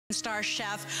Star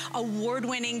chef,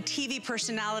 award-winning TV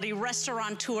personality,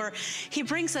 restaurateur. He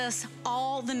brings us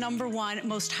all the #1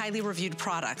 most highly reviewed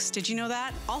products. Did you know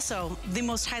that? Also, the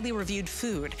most highly reviewed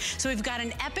food. So we've got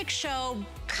an epic show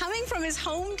coming from his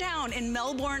hometown in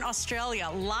Melbourne, Australia,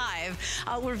 live.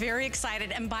 We're very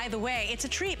excited. And by the way, it's a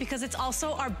treat because it's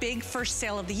also our big first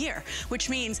sale of the year, which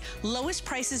means lowest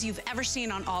prices you've ever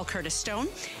seen on all Curtis Stone.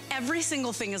 Every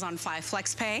single thing is on 5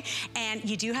 FlexPay, and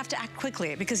you do have to act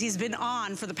quickly because he's been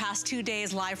on for the past 2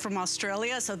 days live from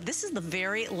Australia. So this is the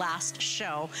very last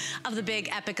show of the big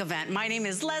epic event. My name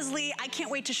is Leslie. I can't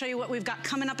wait to show you what we've got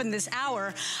coming up in this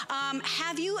hour.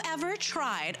 Have you ever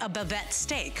tried a bavette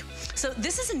steak? So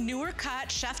this is a newer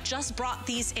cut. Chef just brought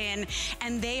these in,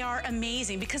 and they are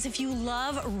amazing because if you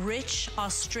love rich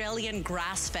Australian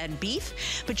grass-fed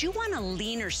beef, but you want a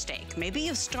leaner steak, maybe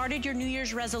you've started your New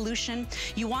Year's resolution,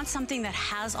 you want something that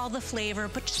has all the flavor,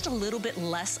 but just a little bit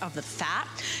less of the fat,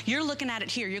 you're looking at it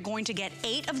here. You're going to get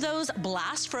 8 of those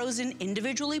blast frozen,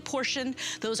 individually portioned.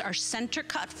 Those are center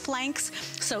cut flanks,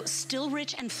 so still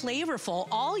rich and flavorful.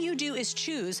 All you do is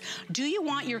choose, do you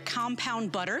want your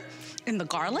compound butter in the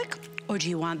garlic, or do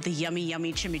you want the yummy,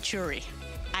 yummy chimichurri?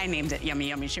 I named it Yummy,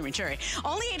 Yummy Chimichurri.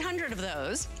 Only 800 of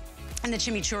those. And the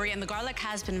chimichurri and the garlic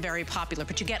has been very popular,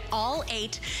 but you get all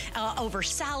 8 over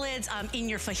salads, in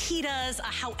your fajitas,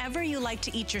 however you like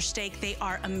to eat your steak. They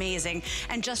are amazing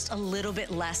and just a little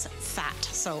bit less fat.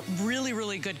 So really,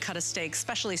 really good cut of steak,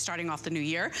 especially starting off the new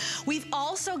year. We've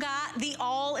also got the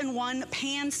all-in-one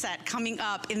pan set coming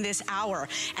up in this hour.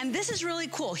 And this is really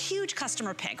cool. Huge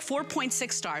customer pick,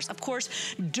 4.6 stars. Of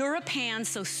course, DuraPan,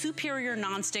 so superior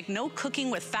nonstick, no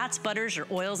cooking with fats, butters, or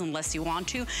oils unless you want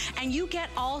to. And you get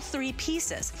all 3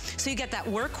 pieces. So you get that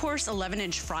workhorse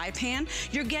 11-inch fry pan.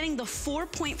 You're getting the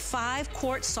 4.5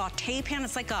 quart saute pan.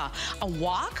 It's like a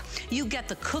wok. You get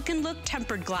the cook and look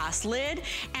tempered glass lid.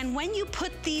 And when you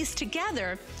put these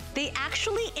together, they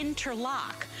actually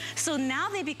interlock. So now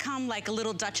they become like a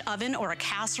little Dutch oven or a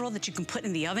casserole that you can put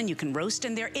in the oven. You can roast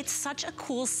in there. It's such a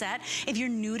cool set. If you're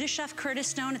new to Chef Curtis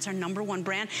Stone, it's our #1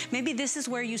 brand. Maybe this is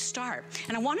where you start.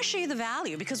 And I want to show you the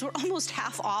value because we're almost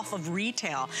half off of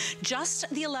retail. Just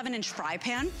the 11-inch fry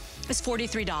pan is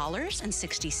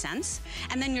 $43.60.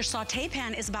 And then your saute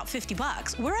pan is about 50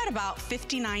 bucks. We're at about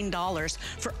 $59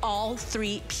 for all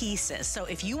 3 pieces. So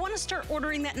if you want to start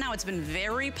ordering that now, it's been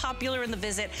very popular in the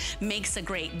visit. Makes a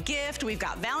great gift. We've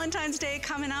got Valentine's Day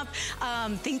coming up.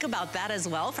 Think about that as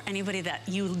well for anybody that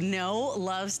you know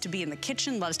loves to be in the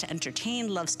kitchen, loves to entertain,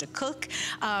 loves to cook.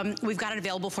 We've got it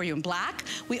available for you in black.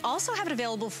 We also have it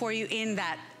available for you in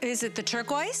that, is it the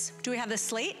turquoise? Do we have the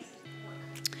slate?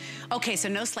 Okay, so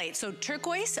no slate. So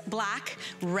turquoise, black,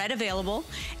 red available,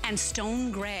 and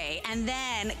stone gray. And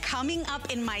then coming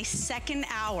up in my second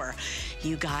hour,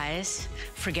 you guys,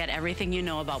 forget everything you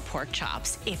know about pork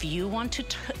chops. If you want to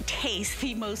taste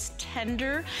the most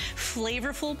tender,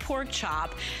 flavorful pork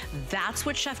chop, that's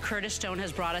what Chef Curtis Stone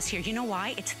has brought us here. You know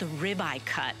why? It's the ribeye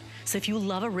cut. So if you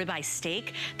love a ribeye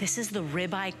steak, this is the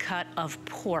ribeye cut of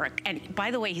pork. And by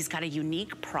the way, he's got a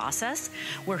unique process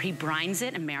where he brines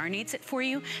it and marinates it for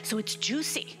you, so it's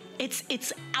juicy.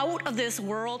 It's out of this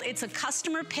world. It's a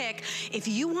customer pick. If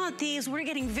you want these, we're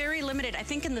getting very limited. I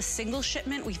think in the single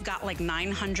shipment, we've got like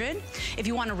 900. If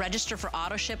you want to register for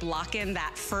auto ship, lock in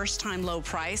that first time low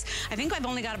price. I think I've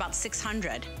only got about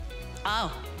 600.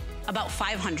 Oh. About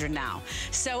 500 now.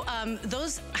 So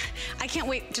those, I can't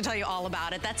wait to tell you all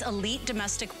about it. That's elite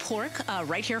domestic pork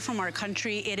right here from our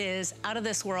country. It is out of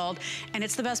this world, and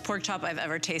it's the best pork chop I've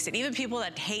ever tasted. Even people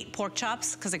that hate pork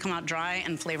chops because they come out dry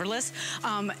and flavorless,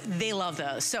 they love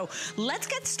those. So let's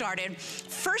get started.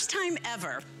 First time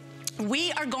ever,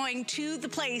 we are going to the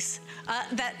place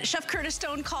that Chef Curtis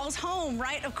Stone calls home,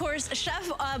 right? Of course, Chef,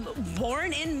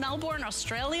 born in Melbourne,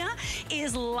 Australia,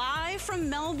 is live from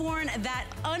Melbourne, that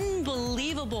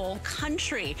unbelievable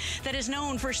country that is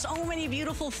known for so many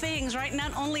beautiful things, right?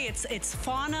 Not only its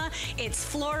fauna, its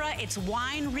flora, its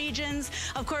wine regions.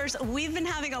 Of course, we've been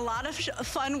having a lot of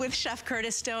fun with Chef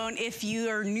Curtis Stone. If you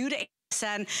are new to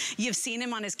HSN, you've seen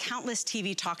him on his countless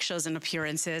TV talk shows and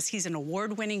appearances. He's an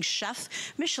award-winning chef,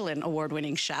 Michelin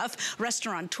award-winning chef,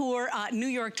 restaurateur, New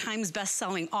York Times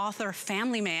best-selling author,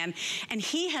 family man, and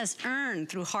he has earned,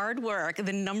 through hard work,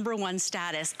 the #1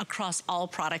 status across all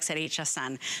products at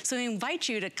HSN. So we invite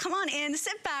you to come on in,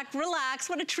 sit back, relax.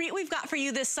 What a treat we've got for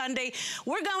you this Sunday.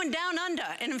 We're going down under,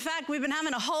 and in fact, we've been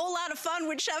having a whole lot of fun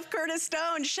with Chef Curtis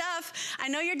Stone. Chef, I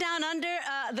know you're down under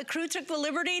the crew took the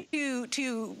liberty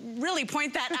to really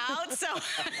point that out. So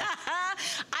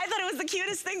I thought it was the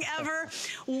cutest thing ever.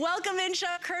 Welcome in,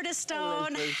 Chef Curtis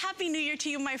Stone. Happy New Year to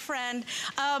you, my friend.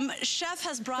 Chef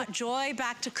has brought joy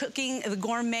back to cooking the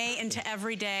gourmet into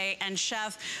every day. And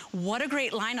Chef, what a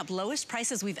great lineup. Lowest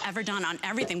prices we've ever done on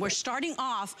everything. We're starting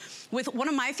off with one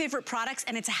of my favorite products,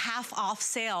 and it's a half off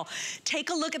sale. Take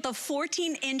a look at the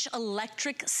 14-inch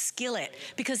electric skillet,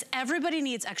 because everybody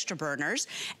needs extra burners.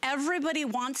 Everybody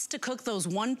wants to cook those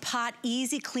one-pot,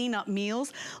 easy cleanup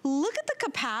meals. Look at the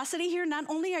capacity here. Not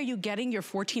only are you getting your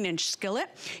 14-inch skillet,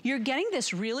 you're getting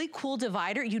this really cool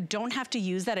divider. You don't have to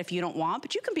use that if you don't want,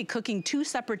 but you can be cooking 2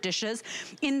 separate dishes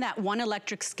in that one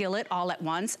electric skillet all at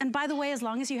once. And by the way, as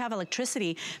long as you have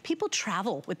electricity, people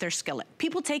travel with their skillet.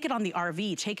 People take it on the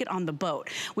RV, take it on the boat.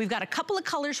 We've got a couple of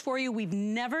colors for you. We've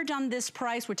never done this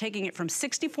price. We're taking it from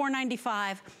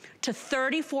 $64.95 to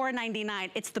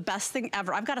 $34.99. It's the best thing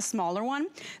ever. I've got a smaller one.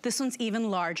 This one's even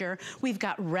larger. We've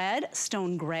got red,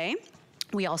 stone gray.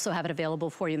 We also have it available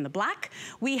for you in the black.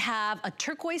 We have a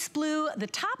turquoise blue. The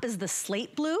top is the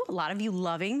slate blue. A lot of you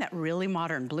loving that really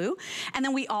modern blue. And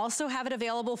then we also have it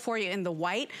available for you in the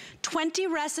white. 20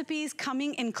 recipes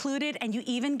coming included, and you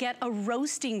even get a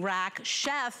roasting rack.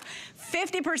 Chef,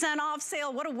 50% off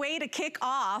sale. What a way to kick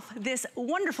off this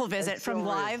wonderful visit from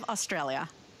Live Australia.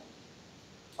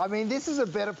 I mean, this is a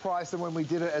better price than when we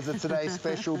did it as a Today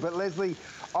Special. But Leslie,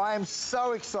 I am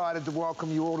so excited to welcome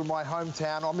you all to my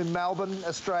hometown. I'm in Melbourne,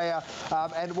 Australia.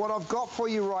 And what I've got for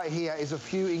you right here is a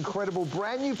few incredible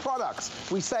brand new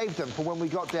products. We saved them for when we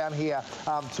got down here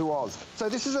to Oz. So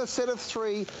this is a set of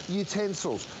 3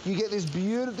 utensils. You get this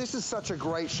beautiful, this is such a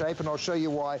great shape, and I'll show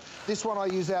you why. This one I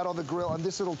use out on the grill, and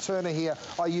this little turner here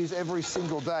I use every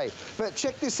single day. But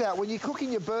check this out, when you're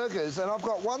cooking your burgers, and I've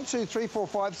got 1, 2, 3, 4,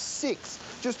 5, 6,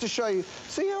 just to show you.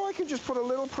 See how I can just put a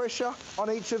little pressure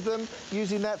on each of them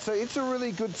using that? So it's a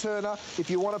really good turner. If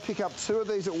you want to pick up 2 of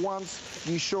these at once,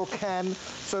 you sure can.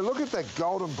 So look at that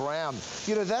golden brown.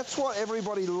 You know, that's what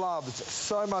everybody loves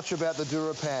so much about the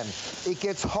DuraPan. It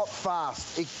gets hot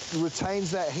fast. It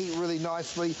retains that heat really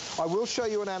nicely. I will show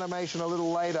you an animation a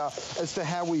little later as to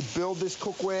how we build this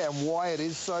cookware and why it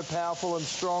is so powerful and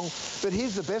strong. But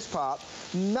here's the best part.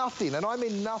 Nothing, and I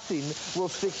mean nothing, will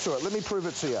stick to it. Let me prove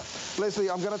it to you.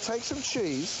 Leslie, I'm going to take some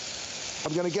cheese.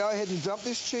 I'm going to go ahead and dump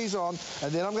this cheese on,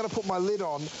 and then I'm going to put my lid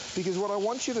on, because what I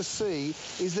want you to see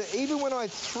is that even when I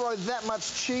throw that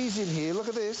much cheese in here, look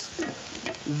at this,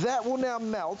 that will now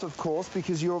melt, of course,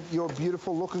 because your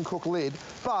beautiful look and cook lid,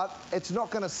 but it's not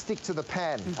going to stick to the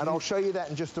pan, and I'll show you that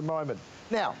in just a moment.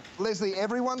 Now, Leslie,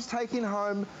 everyone's taking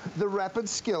home the rapid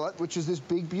skillet, which is this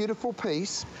big, beautiful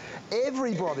piece.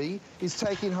 Everybody is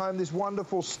taking home this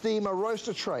wonderful steamer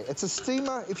roaster tray. It's a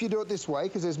steamer if you do it this way,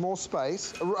 because there's more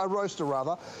space, a roaster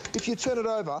rather. If you turn it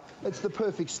over, it's the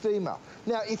perfect steamer.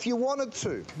 Now, if you wanted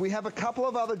to, we have a couple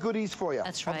of other goodies for you.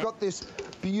 That's right. I've got this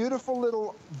beautiful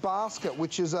little basket,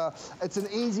 which is it's an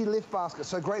easy lift basket.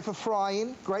 So great for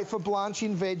frying, great for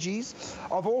blanching veggies.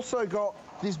 I've also got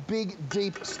this big,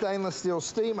 deep stainless steel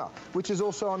steamer, which is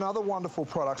also another wonderful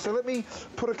product. So let me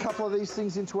put a couple of these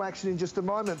things into action in just a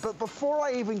moment. But before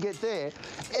I even get there,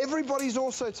 everybody's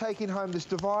also taking home this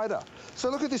divider.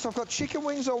 So look at this. I've got chicken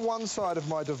wings on one side of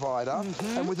my divider,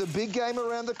 and with a big game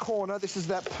around the corner, this is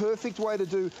that perfect way to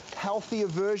do healthier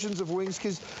versions of wings,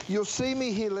 because you'll see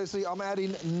me here, Leslie, I'm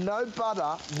adding no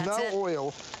butter, no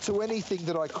oil to anything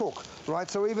that I cook, right?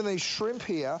 So even these shrimp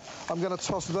here, I'm going to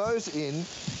toss those in.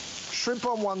 Shrimp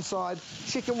on one side,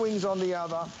 chicken wings on the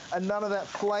other, and none of that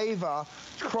flavor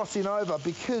crossing over,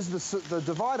 because the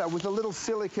divider with a little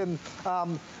silicone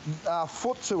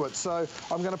foot to it. So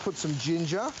I'm going to put some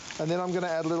ginger, and then I'm going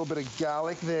to add a little bit of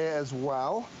garlic there as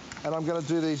well. And I'm going to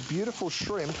do these beautiful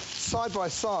shrimp side by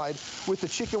side with the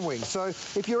chicken wings. So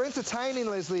if you're entertaining,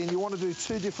 Leslie, and you want to do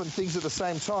 2 different things at the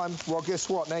same time, well, guess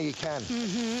what? Now you can.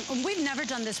 We've never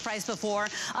done this price before.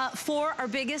 For our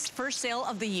biggest first sale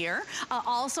of the year,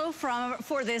 also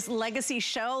for this legacy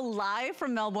show live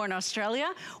from Melbourne,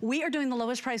 Australia, we are doing the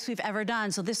lowest price we've ever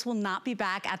done. So this will not be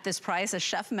back at this price, as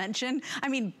Chef mentioned. I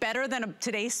mean, better than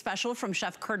today's special from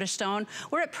Chef Curtis Stone.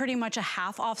 We're at pretty much a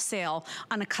half off sale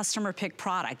on a customer pick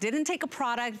product. Didn't take a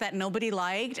product that nobody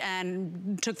liked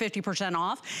and took 50%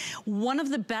 off. One of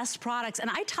the best products, and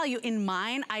I tell you, in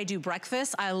mine, I do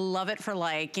breakfast. I love it for,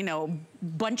 like, you know,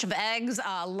 bunch of eggs.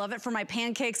 Love it for my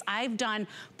pancakes. I've done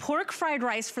pork fried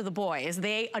rice for the boys.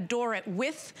 They adore it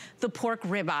with the pork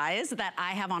ribeyes that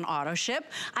I have on auto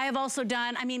ship. I have also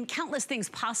done, I mean, countless things,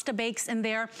 pasta bakes in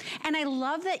there. And I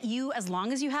love that you, as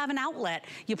long as you have an outlet,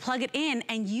 you plug it in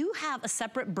and you have a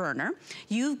separate burner.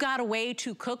 You've got a way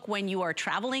to cook when you are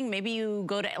traveling. Maybe you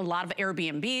go to a lot of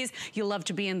Airbnbs. You love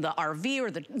to be in the RV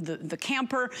or the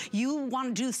camper. You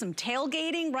want to do some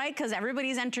tailgating, right? Because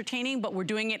everybody's entertaining, but we're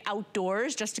doing it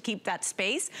outdoors just to keep that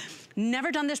space.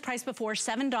 Never done this price before,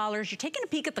 $7. You're taking a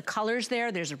peek at the colors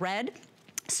there. There's red,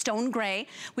 stone gray.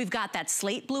 We've got that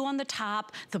slate blue on the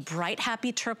top, the bright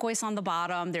happy turquoise on the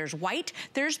bottom. There's white,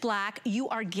 there's black. You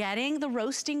are getting the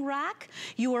roasting rack.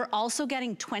 You are also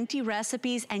getting 20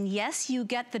 recipes. And yes, you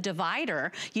get the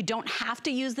divider. You don't have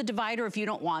to use the divider if you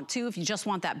don't want to, if you just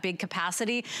want that big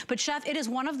capacity. But Chef, it is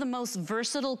one of the most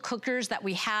versatile cookers that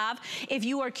we have. If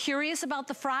you are curious about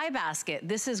the fry basket,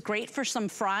 this is great for some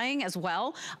frying as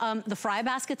well. The fry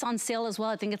basket's on sale as well.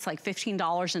 I think it's like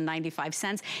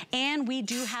 $15.95. And we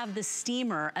do have the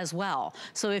steamer as well.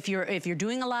 So if you're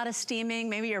doing a lot of steaming,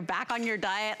 maybe you're back on your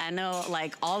diet. I know,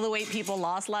 like, all the weight people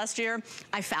lost last year,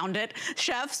 I found it,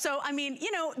 Chef. So I mean,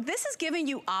 you know, this is giving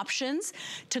you options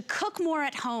to cook more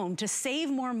at home, to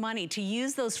save more money, to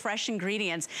use those fresh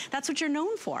ingredients. That's what you're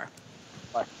known for.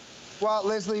 Right. Well,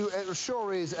 Leslie, it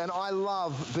sure is, and I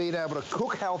love being able to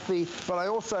cook healthy, but I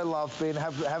also love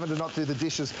having to not do the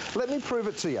dishes. Let me prove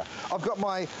it to you. I've got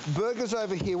my burgers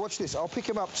over here. Watch this. I'll pick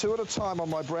them up 2 at a time on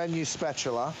my brand new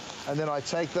spatula, and then I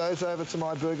take those over to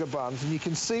my burger buns, and you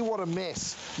can see what a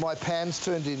mess my pan's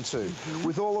turned into,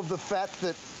 with all of the fat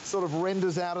that sort of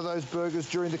renders out of those burgers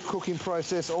during the cooking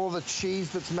process, all the cheese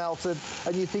that's melted,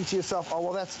 and you think to yourself, oh,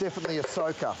 well, that's definitely a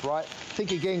soaker, right?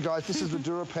 Think again, guys. This is the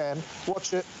DuraPan.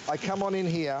 Watch it. I come on in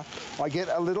here. I get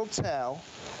a little towel,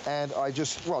 and I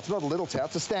just, well, it's not a little towel.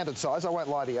 It's a standard size. I won't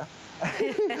lie to you.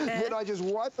 Then I just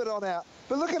wipe it on out.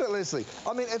 But look at it, Leslie.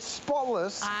 I mean, it's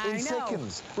spotless in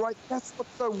seconds, right? That's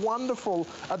what's so wonderful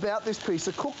about this piece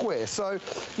of cookware. So,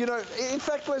 you know, in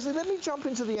fact, Leslie, let me jump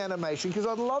into the animation, because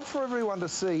I'd love for everyone to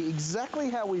see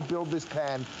exactly how we build this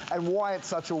pan and why it's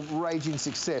such a raging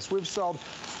success. We've sold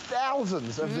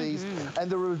thousands of these,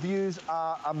 and the reviews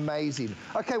are amazing.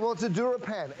 Okay, well, it's a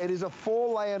DuraPan. It is a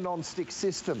 4-layer non-stick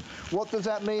system. What does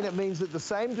that mean? It means that the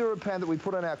same DuraPan that we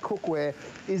put on our cookware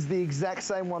is the exact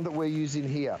same one that we're using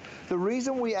here. The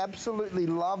reason we absolutely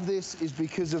love this is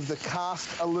because of the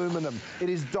cast aluminum. It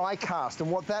is die cast, and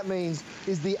what that means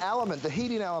is the element, the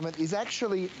heating element, is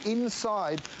actually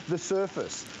inside the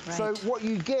surface. Right. So what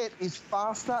you get is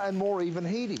faster and more even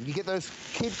heating. You get those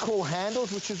keep cool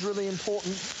handles, which is really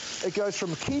important. It goes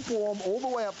from keep warm all the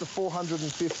way up to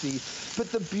 450.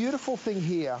 But the beautiful thing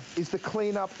here is the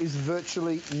cleanup is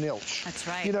virtually nilch. That's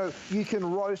right. You know, you can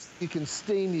roast, you can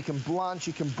steam, you can blanch,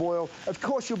 you can boil. Of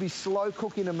course, you'll be slow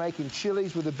cooking and making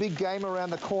chilies with a big game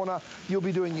around the corner. You'll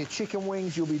be doing your chicken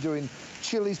wings, you'll be doing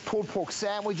chilies, pulled pork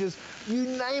sandwiches, you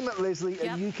name it, Leslie,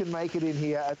 and you can make it in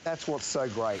here, and that's what's so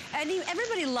great. And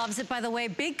everybody loves it, by the way.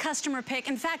 Big customer pick.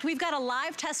 In fact, we've got a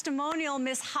live testimonial.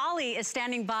 Miss Holly is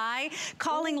standing by,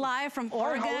 calling live from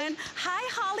Oregon. Hi,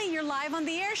 Holly, you're live on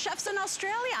the air. Chefs in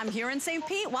Australia. I'm here in St.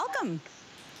 Pete. Welcome.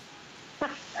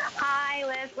 Hi,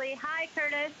 Leslie. Hi,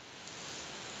 Curtis.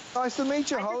 Nice to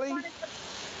meet you, Holly.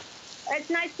 It's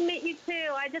nice to meet you,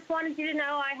 too. I just wanted you to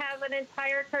know I have an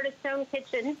entire Curtis Stone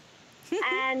kitchen.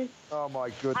 And oh my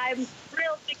goodness. I'm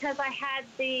thrilled because I had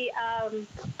the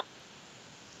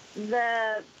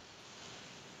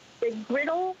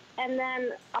griddle and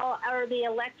then or the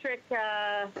electric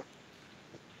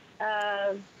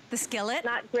the skillet?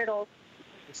 Not griddle.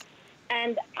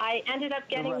 And I ended up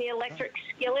getting the electric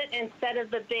skillet instead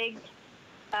of the big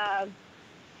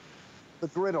the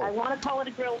griddle. I want to call it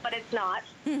a griddle, but it's not.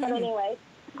 But anyway.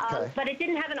 But it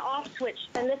didn't have an off switch,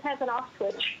 and this has an off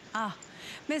switch. Ah,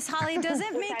 Miss Holly, does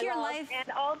it make your life? And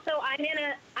also,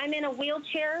 I'm in a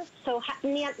wheelchair, so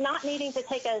not needing to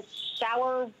take a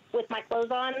shower with my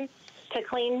clothes on to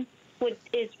clean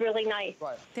is really nice.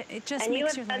 Right. It just and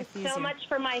makes you your have life done easier. so much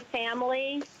for my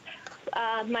family.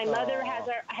 My mother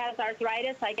has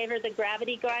arthritis. I gave her the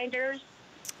gravity grinders.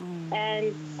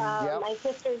 And my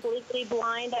sister's legally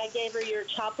blind. I gave her your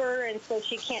chopper, and so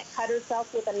she can't cut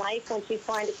herself with a knife when she's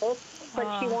trying to cook,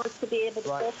 but she wants to be able to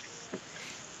cook.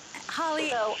 Holly.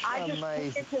 So I just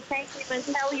wanted to thank you and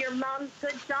tell your mom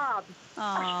good job.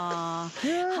 Aw.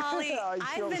 Yeah, Holly,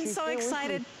 I've been so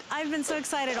excited. I've been so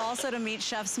excited also to meet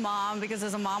Chef's mom, because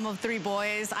as a mom of 3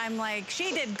 boys, I'm like,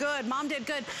 she did good, mom did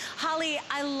good. Holly,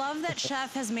 I love that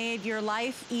Chef has made your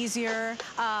life easier,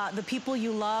 the people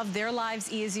you love, their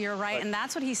lives easier, right? And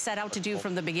that's what he set out to do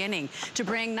from the beginning, to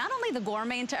bring not only the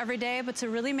gourmet into every day, but to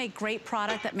really make great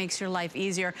product that makes your life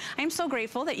easier. I'm so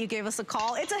grateful that you gave us a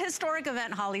call. It's a historic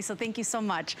event, Holly, so thank you so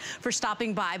much for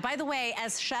stopping by. By the way,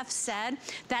 as Chef said,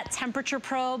 that temperature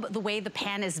probe, the way the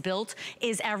pan is built,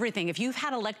 is everything. If you've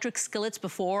had electric skillets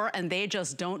before and they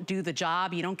just don't do the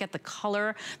job, you don't get the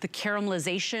color, the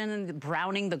caramelization, the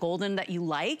browning, the golden that you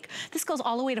like, this goes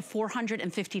all the way to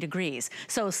 450 degrees.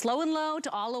 So slow and low to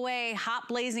all the way hot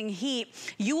blazing heat.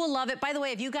 You will love it. By the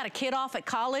way, if you've got a kid off at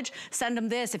college, send them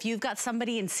this. If you've got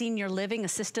somebody in senior living,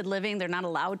 assisted living, they're not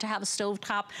allowed to have a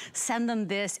stovetop, send them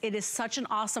this. It is such an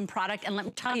awesome product. And let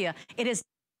me tell you, it is.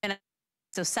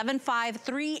 So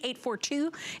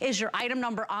 753842 is your item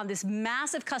number on this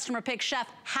massive customer pick. Chef,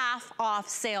 half off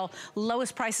sale,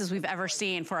 lowest prices we've ever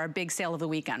seen for our big sale of the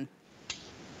weekend.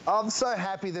 I'm so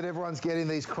happy that everyone's getting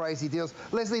these crazy deals.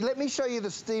 Leslie, let me show you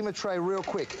the steamer tray real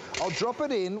quick. I'll drop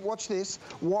it in, watch this.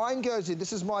 Wine goes in.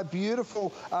 This is my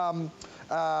beautiful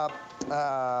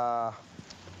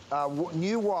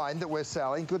new wine that we're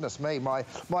selling. Goodness me, my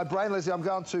brain, Leslie, I'm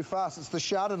going too fast. It's the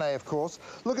Chardonnay, of course.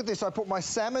 Look at this. I put my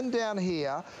salmon down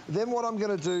here. Then what I'm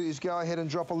going to do is go ahead and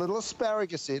drop a little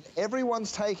asparagus in.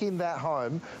 Everyone's taking that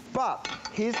home. But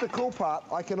here's the cool part.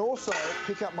 I can also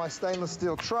pick up my stainless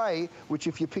steel tray, which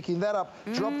if you're picking that up,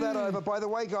 drop that over. By the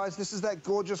way, guys, this is that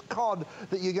gorgeous cod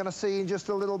that you're going to see in just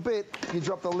a little bit. You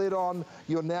drop the lid on.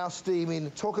 You're now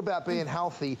steaming. Talk about being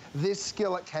healthy. This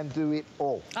skillet can do it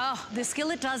all. Oh, the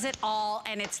skillet does it all,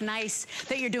 and it's nice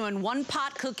that you're doing one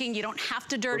pot cooking. You don't have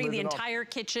to dirty the entire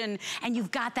kitchen, and you've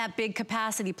got that big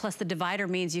capacity. Plus the divider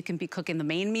means you can be cooking the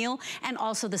main meal and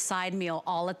also the side meal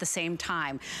all at the same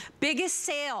time. Biggest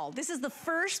sale. This is the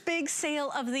first big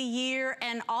sale of the year,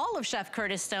 and all of Chef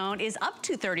Curtis Stone is up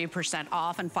to 30%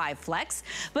 off and 5 flex,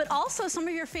 but also some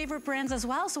of your favorite brands as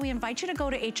well. So we invite you to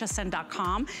go to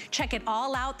hsn.com, check it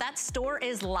all out. That store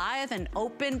is live and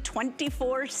open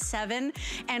 24/7,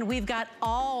 and we've got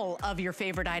all of your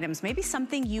favorite items. Maybe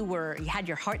something you had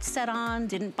your heart set on,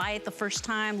 didn't buy it the first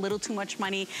time, little too much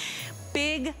money.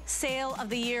 Big sale of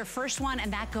the year, first one,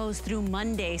 and that goes through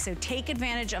Monday, so take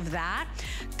advantage of that.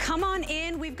 Come on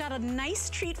in, we've got a nice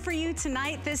treat for you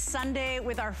tonight, this Sunday,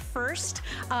 with our first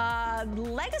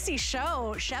legacy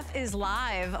show. Chef is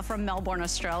live from Melbourne,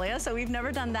 Australia, so we've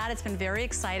never done that. It's been very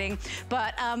exciting,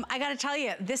 but I gotta tell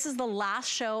you, this is the last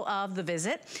show of the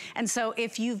visit, and so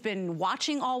if you've been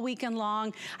watching all weekend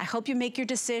long, I hope you make your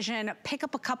decision, pick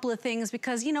up a couple of things,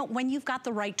 because, you know, when you've got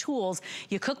the right tools,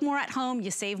 you cook more at home,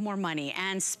 you save more money.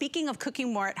 And speaking of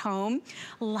cooking more at home,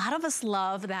 a lot of us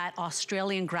love that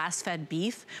Australian grass-fed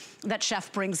beef that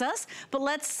Chef brings us. But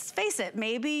let's face it,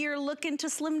 maybe you're looking to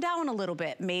slim down a little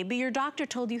bit. Maybe your doctor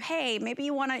told you, hey, maybe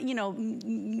you want to, you know,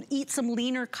 eat some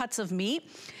leaner cuts of meat.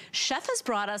 Chef has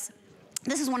brought us,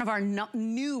 this is one of our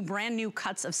brand new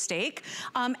cuts of steak,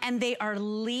 and they are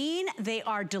lean, they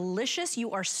are delicious. You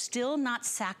are still not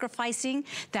sacrificing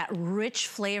that rich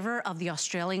flavor of the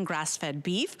Australian grass-fed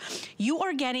beef. You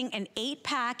are getting an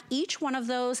 8-pack, each one of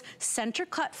those center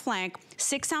cut flank,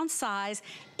 6-ounce size,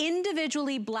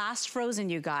 individually blast frozen,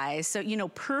 you guys. So, you know,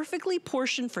 perfectly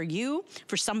portioned for you,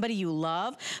 for somebody you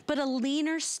love, but a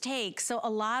leaner steak. So a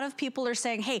lot of people are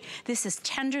saying, hey, this is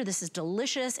tender, this is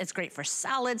delicious, it's great for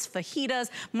salads, fajitas.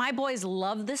 My boys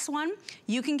love this one.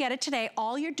 You can get it today.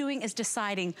 All you're doing is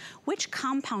deciding which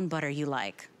compound butter you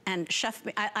like. And Chef,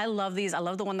 I love these. I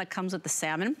love the one that comes with the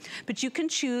salmon. But you can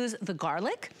choose the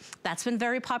garlic. That's been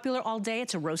very popular all day.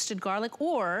 It's a roasted garlic.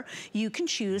 Or you can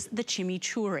choose the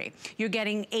chimichurri. You're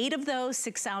getting 8 of those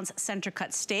 6-ounce center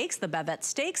cut steaks, the bavette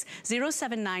steaks.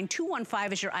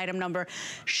 079215 is your item number.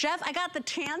 Chef, I got the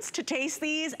chance to taste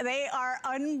these. They are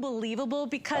unbelievable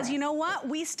because you know what?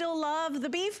 We still love the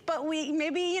beef, but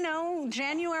maybe, you know,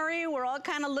 January, we're all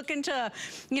kind of looking to,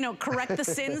 you know, correct the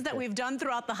sins that we've done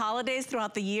throughout the holidays,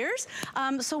 throughout the years.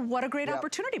 So what a great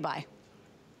opportunity by.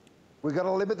 We've got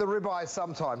to limit the ribeyes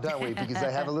sometime, don't we? Because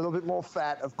they have a little bit more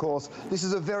fat, of course. This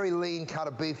is a very lean cut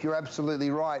of beef. You're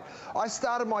absolutely right. I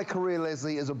started my career,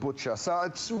 Leslie, as a butcher. So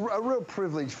it's a real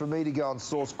privilege for me to go and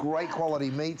source great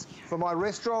quality meats for my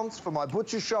restaurants, for my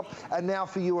butcher shop, and now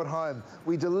for you at home.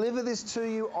 We deliver this to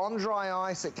you on dry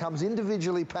ice. It comes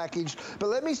individually packaged. But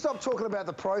let me stop talking about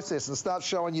the process and start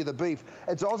showing you the beef.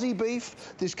 It's Aussie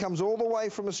beef. This comes all the way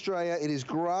from Australia. It is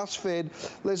grass-fed.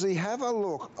 Leslie, have a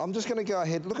look. I'm just going to go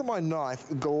ahead. Look at my knife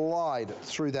glide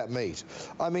through that meat.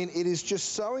 I mean, it is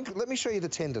just so, let me show you the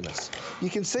tenderness. You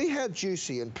can see how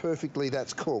juicy and perfectly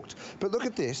that's cooked. But look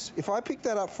at this. If I pick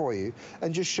that up for you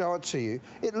and just show it to you,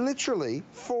 it literally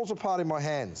falls apart in my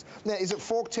hands. Now, is it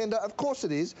fork tender? Of course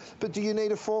it is. But do you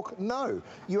need a fork? No,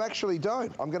 you actually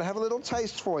don't. I'm going to have a little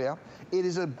taste for you. It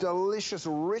is a delicious,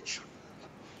 rich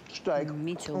steak.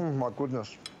 Me too. Oh, my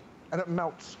goodness. And it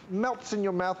melts in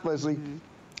your mouth, Leslie.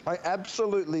 I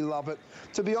absolutely love it.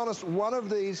 To be honest, one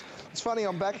of these, it's funny,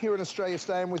 I'm back here in Australia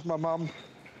staying with my mum,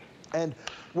 and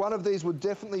one of these would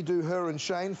definitely do her and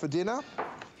Shane for dinner.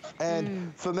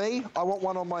 And for me, I want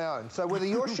one on my own. So whether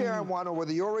you're sharing one or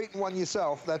whether you're eating one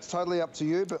yourself, that's totally up to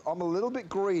you. But I'm a little bit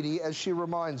greedy, as she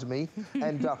reminds me.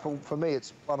 And for me,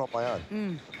 it's one on my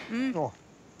own. Oh,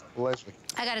 Leslie.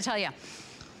 I got to tell you.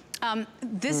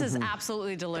 This is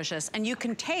absolutely delicious. And you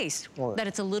can taste that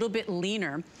it's a little bit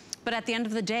leaner. But at the end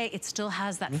of the day, it still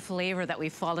has that flavor that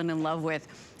we've fallen in love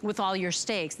with all your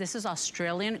steaks. This is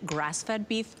Australian grass-fed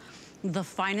beef, the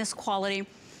finest quality.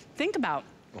 Think about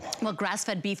what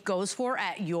grass-fed beef goes for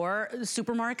at your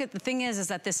supermarket. The thing is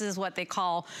that this is what they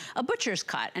call a butcher's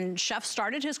cut. And Chef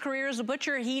started his career as a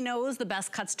butcher. He knows the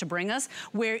best cuts to bring us,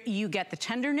 where you get the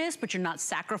tenderness, but you're not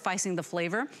sacrificing the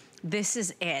flavor. This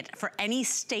is it. For any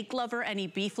steak lover, any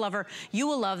beef lover, you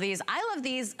will love these. I love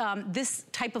these, this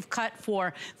type of cut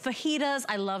for fajitas.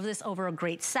 I love this over a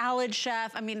great salad,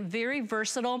 Chef. I mean, very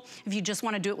versatile. If you just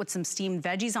want to do it with some steamed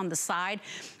veggies on the side,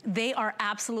 they are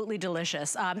absolutely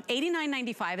delicious.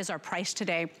 $89.95 is our price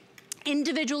today.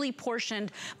 Individually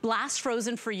portioned, blast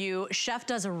frozen for you. Chef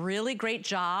does a really great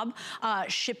job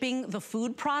shipping the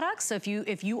food products. So if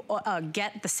you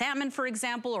get the salmon, for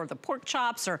example, or the pork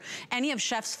chops, or any of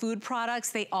Chef's food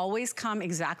products, they always come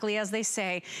exactly as they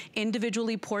say,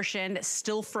 individually portioned,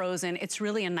 still frozen. It's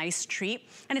really a nice treat.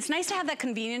 And it's nice to have that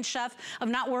convenience, Chef, of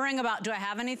not worrying about, do I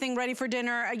have anything ready for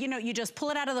dinner? You know, you just pull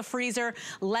it out of the freezer,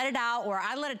 let it out, or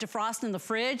I let it defrost in the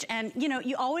fridge, and you know,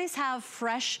 you always have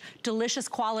fresh, delicious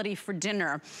quality for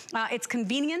dinner. It's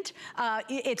convenient.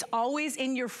 It's always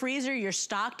in your freezer. You're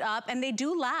stocked up, and they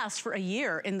do last for a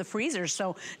year in the freezer,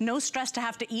 so no stress to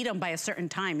have to eat them by a certain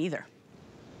time either.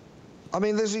 I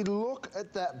mean, Lizzie, look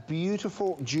at that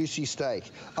beautiful, juicy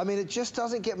steak. I mean, it just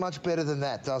doesn't get much better than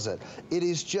that, does it? It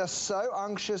is just so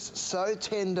unctuous, so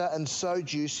tender, and so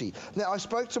juicy. Now, I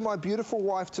spoke to my beautiful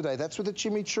wife today. That's with the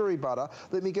chimichurri butter.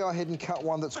 Let me go ahead and cut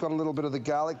one that's got a little bit of the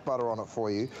garlic butter on it for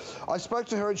you. I spoke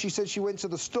to her, and she said she went to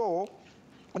the store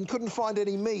and couldn't find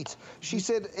any meat. She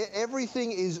said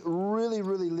everything is really,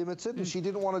 really limited, and she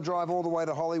didn't want to drive all the way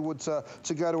to Hollywood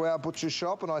to go to our butcher's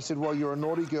shop. And I said, well, you're a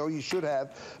naughty girl, you should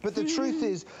have. But the truth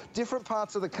is, different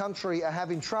parts of the country are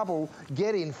having trouble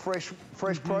getting fresh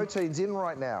proteins in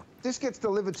right now. This gets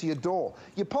delivered to your door.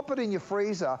 You pop it in your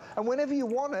freezer, and whenever you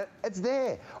want it, it's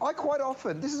there. I quite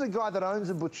often, this is a guy that owns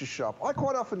a butcher's shop, I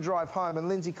quite often drive home and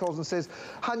Lindsay calls and says,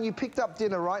 hun, you picked up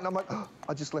dinner, right? And I'm like, oh,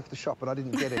 I just left the shop and I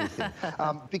didn't get anything.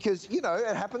 Because, you know,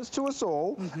 it happens to us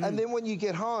all. And then when you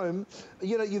get home,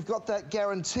 you know, you've got that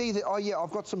guarantee that, oh yeah,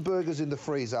 I've got some burgers in the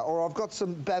freezer, or I've got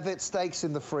some bavette steaks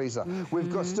in the freezer.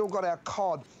 We've still got our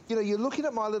cod. You know, you're looking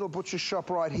at my little butcher's shop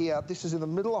right here. This is in the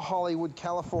middle of Hollywood,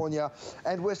 California,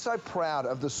 and we're so proud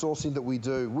of the sourcing that we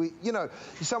do. You know,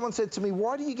 someone said to me,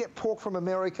 why do you get pork from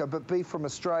America but beef from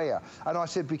Australia? And I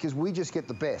said, because we just get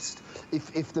the best.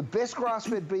 If the best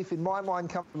grass-fed beef in my mind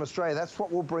comes from Australia, that's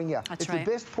what we'll bring you. If the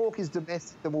best pork is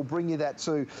domestic, then we'll bring you that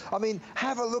too. I mean,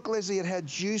 have a look, Leslie, at how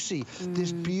juicy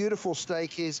this beautiful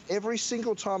steak is. Every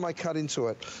single time I cut into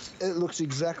it, it looks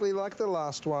exactly like the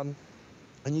last one.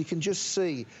 And you can just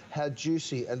see how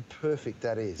juicy and perfect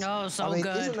that is. Oh, so good.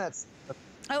 Isn't that...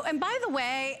 Oh, and by the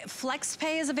way,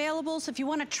 FlexPay is available, so if you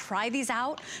want to try these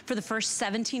out for the first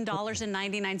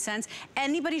 $17.99,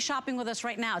 anybody shopping with us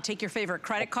right now, take your favorite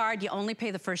credit card, you only pay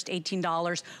the first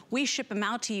 $18. We ship them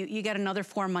out to you, you get another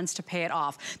 4 months to pay it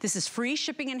off. This is free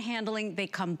shipping and handling. They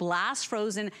come blast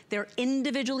frozen. They're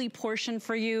individually portioned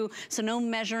for you, so no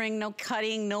measuring, no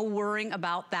cutting, no worrying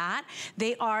about that.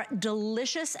 They are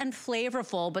delicious and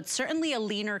flavorful, but certainly a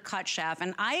leaner cut, Chef.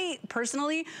 And I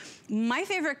personally, my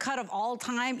favorite cut of all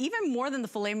time, even more than the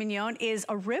filet mignon, is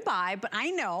a ribeye, but I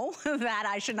know that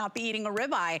I should not be eating a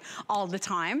ribeye all the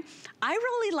time. I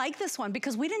really like this one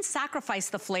because we didn't sacrifice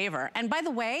the flavor. And by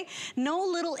the way, no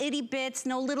little itty bits,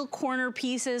 no little corner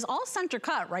pieces, all center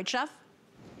cut, right, Chef?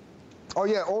 Oh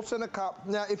yeah, all center cut.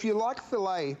 Now, if you like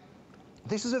filet,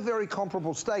 this is a very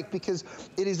comparable steak because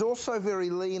it is also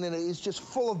very lean and it is just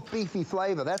full of beefy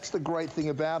flavor. That's the great thing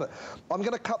about it. I'm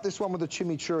going to cut this one with a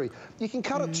chimichurri. You can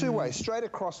cut it two ways, straight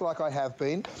across like I have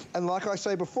been. And like I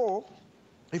say before,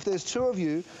 If there's two of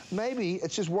you, maybe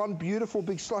it's just one beautiful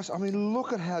big slice. I mean,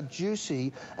 look at how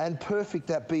juicy and perfect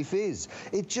that beef is.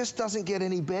 It just doesn't get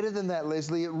any better than that,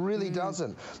 Leslie. It really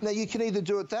doesn't. Now, you can either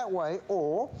do it that way,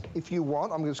 or if you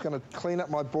want, I'm just going to clean up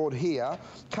my board here.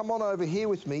 Come on over here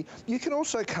with me. You can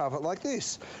also carve it like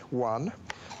this. 1,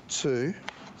 2,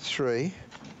 3,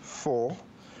 4,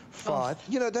 5.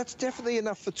 You know, that's definitely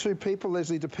enough for 2 people,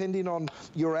 Leslie, depending on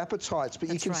your appetites. But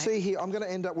you can see here, I'm going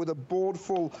to end up with a board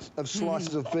full of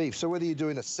slices of beef. So whether you're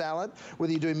doing a salad,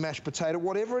 whether you're doing mashed potato,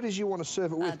 whatever it is you want to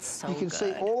serve it with, you can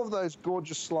see all of those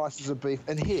gorgeous slices of beef.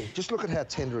 And here, just look at how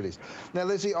tender it is. Now,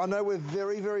 Leslie, I know we're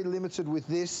very, very limited with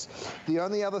this. The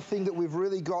only other thing that we've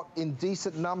really got in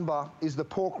decent number is the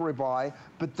pork ribeye,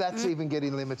 but that's even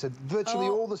getting limited. Virtually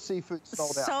all the seafood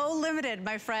sold out. So limited,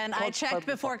 my friend. I checked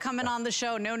before coming on the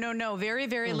show. No, very,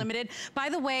 very limited. By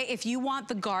the way, if you want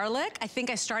the garlic, I think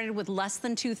I started with less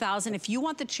than 2,000. If you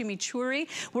want the chimichurri,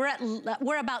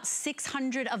 we're about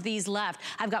 600 of these left.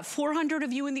 I've got 400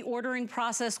 of you in the ordering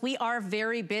process. We are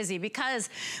very busy because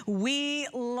we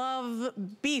love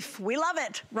beef. We love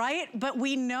it, right? But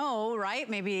we know, right,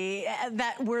 maybe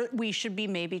that we should be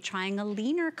maybe trying a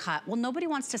leaner cut. Well, nobody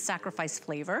wants to sacrifice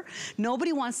flavor.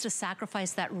 Nobody wants to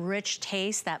sacrifice that rich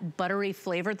taste, that buttery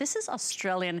flavor. This is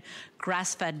Australian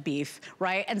grass-fed beef,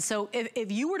 right? And so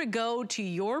if you were to go to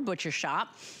your butcher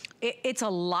shop, it's a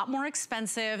lot more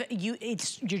expensive. You're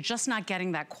just not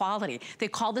getting that quality. They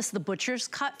call this the butcher's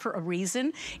cut for a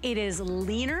reason. It is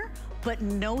leaner, but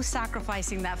no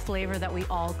sacrificing that flavor that we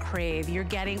all crave. You're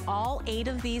getting all 8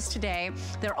 of these today.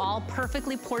 They're all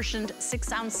perfectly portioned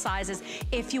 6-ounce sizes.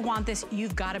 If you want this,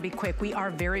 you've got to be quick. We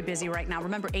are very busy right now.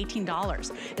 Remember,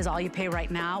 $18 is all you pay right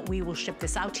now. We will ship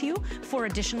this out to you for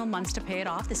additional months to pay it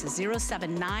off. This is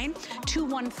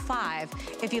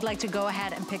 079-215 if you'd like to go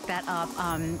ahead and pick that up.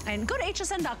 And go to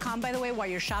hsn.com, by the way, while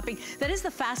you're shopping. That is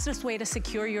the fastest way to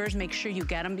secure yours. Make sure you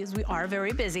get them because we are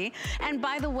very busy. And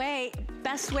by the way,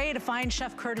 best way to find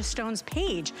Chef Curtis Stone's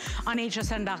page on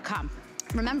hsn.com.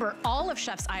 Remember, all of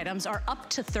Chef's items are up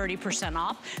to 30%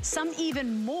 off, some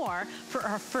even more for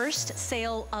our first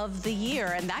sale of the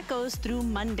year, and that goes through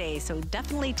Monday, so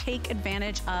definitely take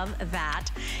advantage of that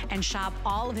and shop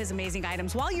all of his amazing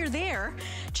items. While you're there,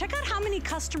 check out how many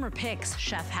customer picks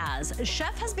Chef has.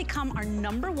 Chef has become our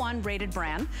 #1 rated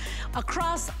brand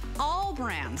across all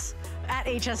brands at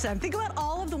HSN. Think about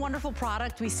all of the wonderful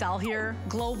product we sell here,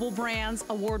 global brands,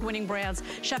 award-winning brands.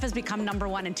 Chef has become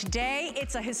 #1, and today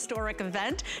it's a historic event.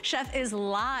 Chef is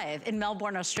live in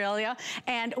Melbourne, Australia,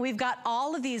 and we've got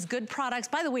all of these good products,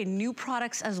 by the way, new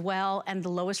products as well, and the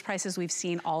lowest prices we've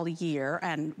seen all year,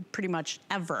 and pretty much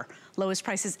ever. Lowest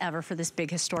prices ever for this big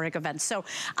historic event. So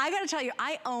I gotta tell you,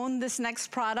 I own this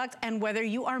next product, and whether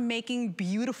you are making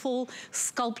beautiful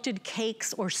sculpted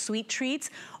cakes or sweet treats,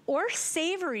 or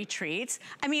savory treats.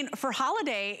 I mean, for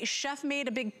holiday, Chef made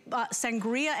a big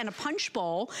sangria and a punch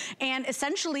bowl and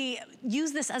essentially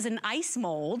used this as an ice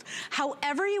mold.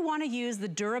 However you want to use the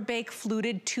DuraBake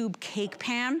fluted tube cake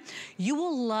pan, you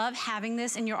will love having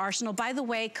this in your arsenal. By the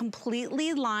way,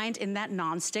 completely lined in that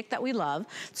nonstick that we love.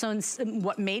 So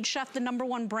what made Chef the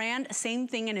 #1 brand, same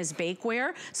thing in his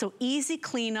bakeware. So easy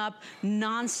cleanup,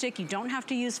 nonstick. You don't have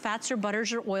to use fats or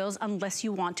butters or oils unless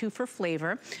you want to for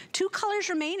flavor. 2 colors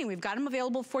remaining. We've got them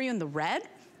available for you in the red,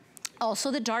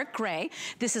 also the dark gray.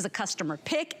 This is a customer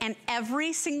pick, and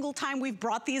every single time we've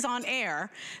brought these on air,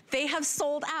 they have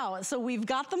sold out. So we've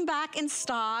got them back in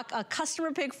stock. A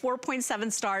customer pick,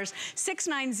 4.7 stars,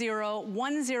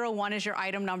 690101 is your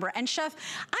item number. And Chef,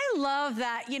 I love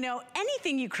that, you know,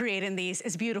 anything you create in these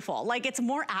is beautiful. Like, it's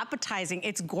more appetizing,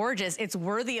 it's gorgeous, it's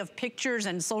worthy of pictures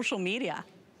and social media.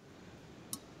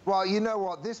 Well, you know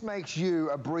what? This makes you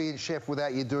a brilliant chef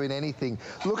without you doing anything.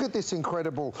 Look at this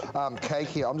incredible cake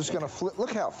here. I'm just going to flip.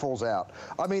 Look how it falls out.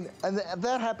 I mean, and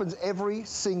that happens every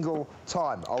single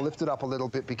time. I'll lift it up a little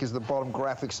bit because the bottom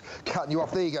graphics cutting you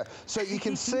off. There you go. So you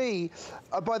can see,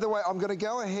 by the way, I'm going to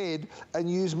go ahead and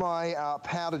use my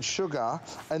powdered sugar,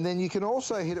 and then you can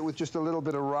also hit it with just a little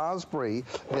bit of raspberry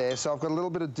there. So I've got a little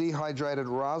bit of dehydrated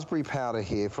raspberry powder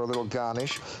here for a little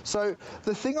garnish. So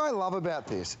the thing I love about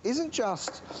this isn't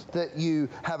just that you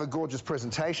have a gorgeous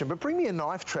presentation, but bring me a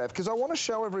knife, Trav, because I want to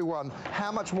show everyone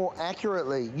how much more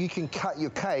accurately you can cut your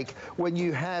cake when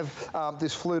you have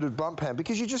this fluted blunt pan,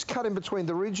 because you just cut in between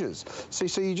the ridges. See,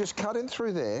 so you just cut in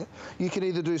through there. You can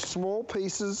either do small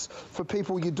pieces for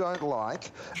people you don't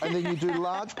like, and then you do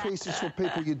large pieces for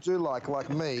people you do like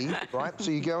me, right?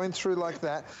 So you go in through like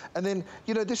that, and then,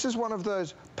 you know, this is one of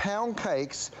those pound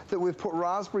cakes that we've put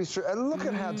raspberries through, and look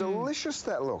at how delicious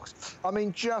that looks. I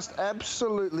mean, just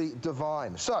absolutely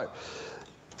divine. So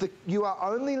You are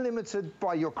only limited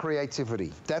by your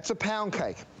creativity. That's a pound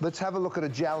cake. Let's have a look at a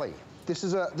jelly. This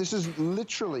is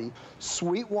literally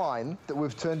sweet wine that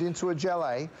we've turned into a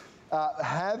jelly.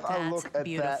 Have a look at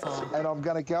that. And I'm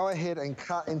going to go ahead and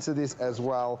cut into this as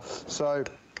well. So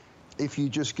if you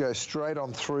just go straight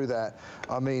on through that,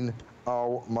 I mean,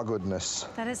 oh my goodness.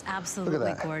 That is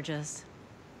absolutely gorgeous.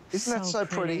 Isn't that so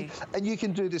pretty? And you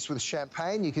can do this with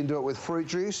champagne, you can do it with fruit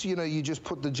juice. You know, you just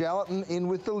put the gelatin in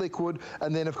with the liquid,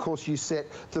 and then of course you set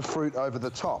the fruit over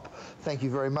the top. Thank you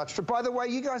very much. By the way,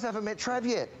 you guys haven't met Trav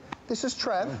yet. This is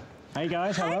Trav. Hey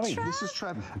guys, how are we? This is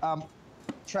Trav.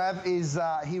 Trav is,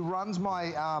 he runs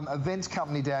my events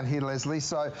company down here, Leslie.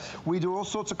 So we do all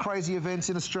sorts of crazy events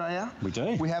in Australia. We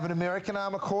do. We have an American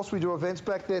arm, of course. We do events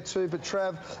back there too. But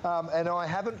Trav and I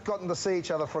haven't gotten to see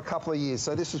each other for a couple of years.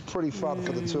 So this is pretty fun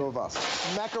for the two of us.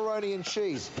 Macaroni and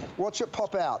cheese. Watch it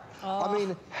pop out. I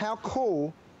mean, how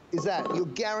cool is that? You're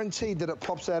guaranteed that it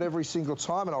pops out every single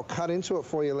time, and I'll cut into it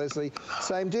for you, Leslie.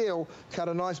 Same deal. Cut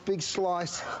a nice big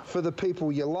slice for the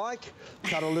people you like.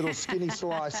 Cut a little skinny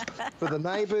slice for the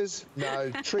neighbours.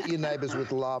 No, treat your neighbours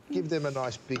with love. Give them a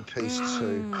nice big piece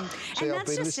too. See, and I've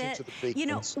been listening to the big You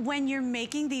know, ones. when you're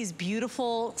making these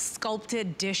beautiful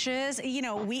sculpted dishes, you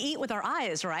know, we eat with our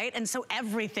eyes, right? And so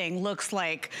everything looks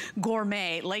like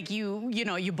gourmet, like you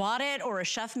know, you bought it or a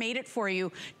chef made it for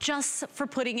you just for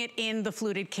putting it in the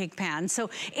fluted cake pan.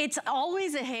 So it's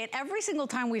always a hit. Every single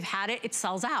time we've had it, it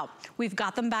sells out. We've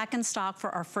got them back in stock for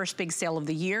our first big sale of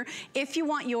the year. If you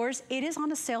want yours, it is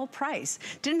on a sale price.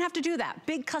 Didn't have to do that.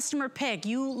 Big customer pick.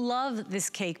 You love this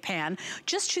cake pan.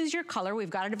 Just choose your color.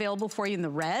 We've got it available for you in the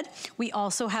red. We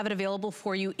also have it available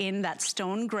for you in that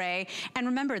stone gray. And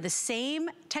remember, the same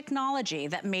technology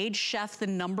that made Chef the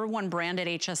 #1 brand at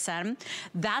HSN,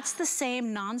 that's the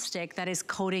same nonstick that is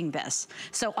coating this.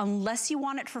 So unless you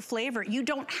want it for flavor, you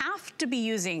don't have to be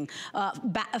using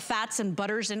fats and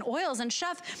butters and oils. And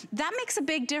Chef, that makes a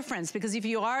big difference, because if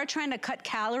you are trying to cut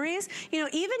calories, you know,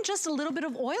 even just a little bit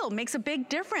of oil makes a big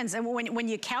difference. And when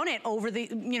you count it over the,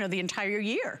 you know, the entire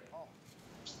year.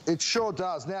 It sure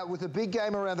does. Now, with a big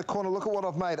game around the corner, look at what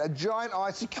I've made. A giant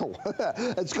icicle.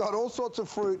 It's got all sorts of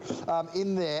fruit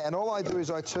in there, and all I do is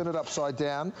I turn it upside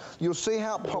down. You'll see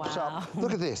how it pops up.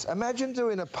 Look at this. Imagine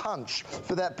doing a punch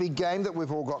for that big game that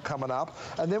we've all got coming up.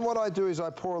 And then what I do is I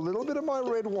pour a little bit of my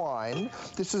red wine.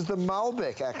 This is the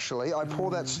Malbec, actually. I pour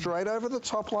that straight over the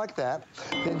top like that.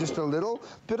 Then just a little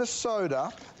bit of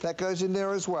soda. That goes in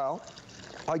there as well.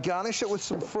 I garnish it with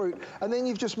some fruit, and then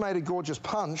you've just made a gorgeous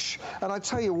punch. And I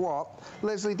tell you what,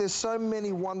 Leslie, there's so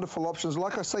many wonderful options.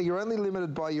 Like I say, you're only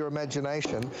limited by your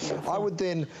imagination. I would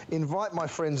then invite my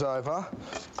friends over,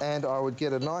 and I would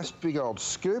get a nice big old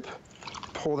scoop,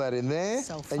 pour that in there,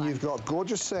 and you've got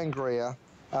gorgeous sangria.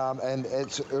 And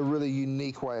it's a really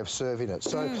unique way of serving it.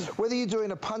 So whether you're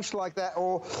doing a punch like that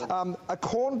or a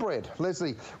cornbread,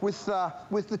 Leslie, with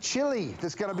the chili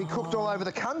that's going to be cooked all over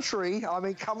the country, I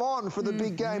mean, come on, for the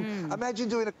big game. Imagine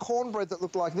doing a cornbread that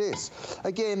looked like this.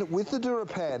 Again, with the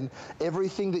DuraPan,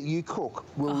 everything that you cook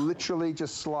will literally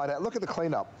just slide out. Look at the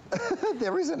cleanup.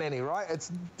 There isn't any, right?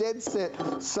 It's dead set,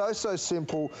 so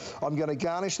simple. I'm going to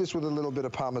garnish this with a little bit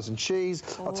of Parmesan cheese.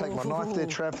 I'll take my knife there,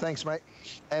 Trav. Thanks, mate.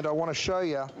 And I want to show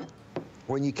you,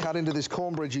 when you cut into this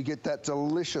cornbread, you get that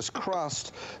delicious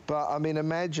crust. But, I mean,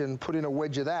 imagine putting a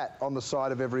wedge of that on the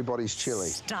side of everybody's chili.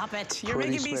 Stop it. You're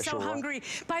making me so hungry.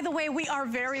 By the way, we are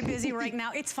very busy right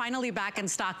now. It's finally back in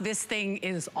stock. This thing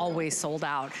is always sold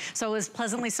out. So I was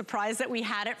pleasantly surprised that we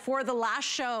had it for the last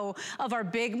show of our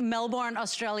big Melbourne,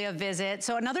 Australia visit.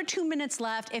 So another 2 minutes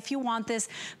left. If you want this,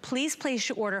 please place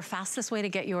your order. Fastest way to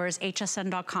get yours,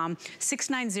 hsn.com.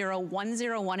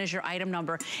 690101 is your item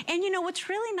number. And you know, what's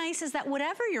really nice is that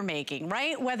whatever you're making,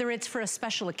 right? Whether it's for a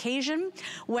special occasion,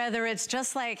 whether it's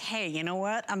just like, hey, you know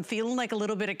what? I'm feeling like a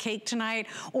little bit of cake tonight,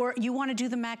 or you want to do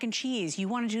the mac and cheese, you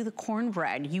want to do the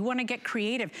cornbread, you want to get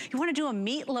creative, you want to do a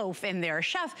meatloaf in there.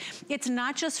 Chef, it's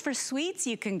not just for sweets.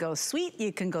 You can go sweet,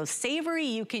 you can go savory,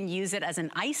 you can use it as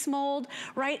an ice mold,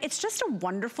 right? It's just a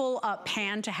wonderful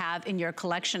pan to have in your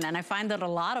collection. And I find that a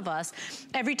lot of us,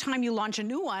 every time you launch a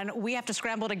new one, we have to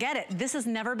scramble to get it. This has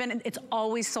never been, it's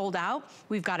always sold out.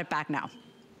 We've got it back now.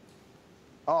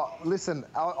 Oh, listen,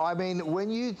 I mean,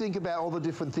 when you think about all the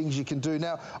different things you can do.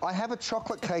 Now, I have a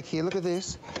chocolate cake here. Look at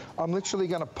this. I'm literally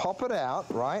going to pop it out,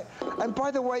 right? And by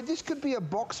the way, this could be a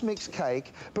box mix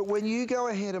cake, but when you go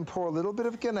ahead and pour a little bit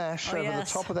of ganache over the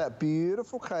top of that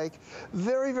beautiful cake,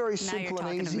 very simple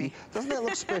and easy. Doesn't that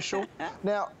look special?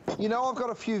 Now, you know, I've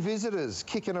got a few visitors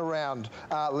kicking around,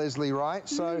 Leslie, right?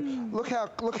 So look how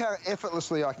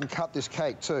effortlessly I can cut this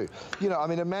cake too. You know, I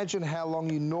mean, imagine how long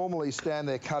you normally stand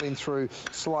there cutting through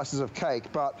slices of cake,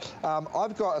 but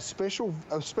I've got a special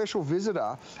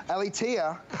visitor.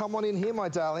 Alitia, come on in here, my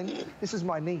darling. This is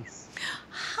my niece.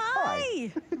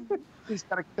 Hi. She's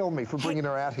going to kill me for bringing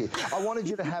her out here. I wanted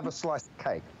you to have a slice of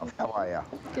cake. How are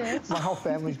you? Good. My whole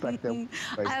family's back there.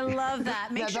 I love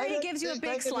that. Make sure he gives you a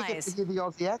big slice. They get to hear the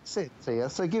Aussie accent here,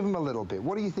 so give him a little bit.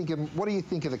 What do you think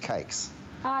of the cakes?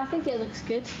 I think it looks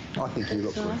good. I think you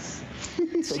look nice.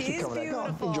 good. She's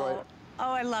beautiful. Enjoy it.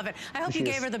 Oh, I love it. I hope you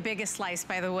gave her the biggest slice,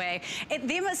 by the way.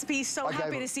 They must be so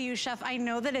happy to see you, Chef. I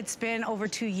know that it's been over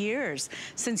 2 years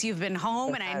since you've been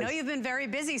home, and I know you've been very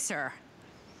busy, sir.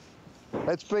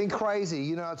 It's been crazy,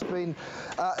 you know,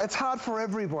 it's hard for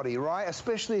everybody, right?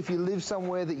 Especially if you live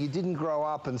somewhere that you didn't grow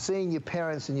up, and seeing your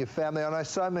parents and your family. I know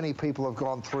so many people have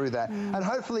gone through that. And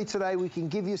hopefully today we can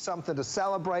give you something to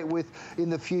celebrate with in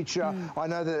the future. I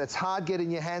know that it's hard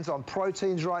getting your hands on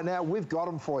proteins right now. We've got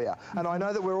them for you. And I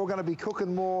know that we're all going to be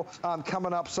cooking more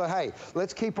coming up. So, hey,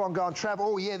 let's keep on going. Trav,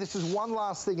 oh, yeah, this is one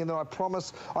last thing, and then I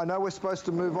promise, I know we're supposed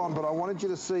to move on, but I wanted you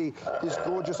to see this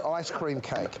gorgeous ice cream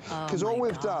cake. Because all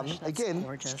we've done, again,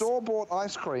 store-bought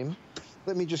ice cream.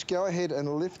 Let me just go ahead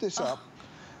and lift this up.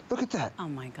 Look at that. Oh,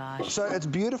 my gosh. So it's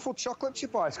beautiful chocolate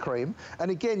chip ice cream.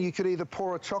 And again, you could either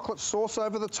pour a chocolate sauce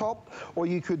over the top, or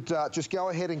you could just go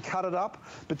ahead and cut it up.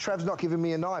 But Trav's not giving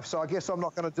me a knife, so I guess I'm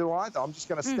not going to do either. I'm just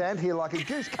going to stand here like a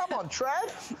goose. Come on,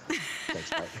 Trav.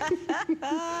 Thanks, mate.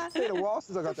 It's been a while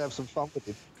since I got to have some fun with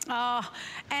him. Oh,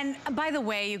 and by the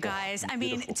way, you guys, I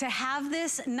mean, to have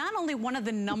this, not only one of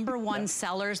the #1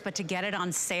 sellers, but to get it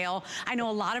on sale. I know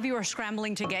a lot of you are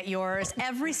scrambling to get yours.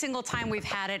 Every single time we've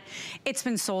had it, it's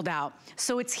been sold out.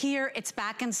 So it's here, it's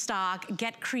back in stock.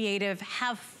 Get creative,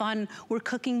 have fun. We're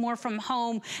cooking more from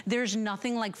home. There's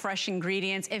nothing like fresh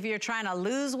ingredients. If you're trying to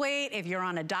lose weight, if you're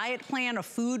on a diet plan, a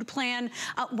food plan,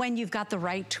 when you've got the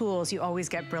right tools, you always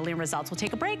get brilliant results. We'll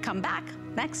take a break, come back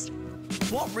next.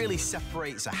 What really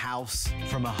separates a house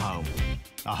from a home?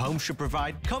 A home should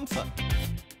provide comfort,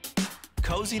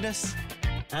 coziness,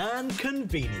 and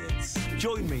convenience.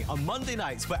 Join me on Monday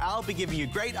nights where I'll be giving you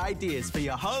great ideas for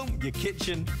your home, your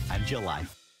kitchen, and your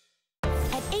life.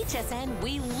 At HSN,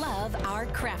 we love our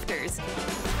crafters.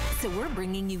 So we're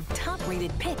bringing you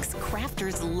top-rated picks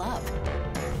crafters love.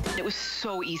 It was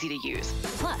so easy to use.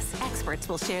 Plus, experts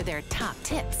will share their top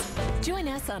tips. Join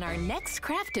us on our next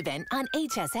craft event on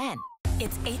HSN.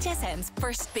 It's HSN's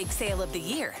first big sale of the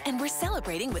year, and we're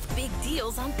celebrating with big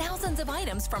deals on thousands of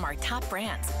items from our top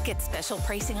brands. Get special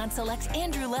pricing on select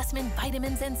Andrew Lessman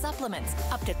vitamins and supplements,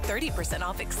 up to 30%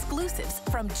 off exclusives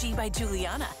from G by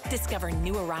Juliana. Discover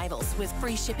new arrivals with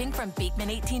free shipping from Beekman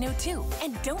 1802.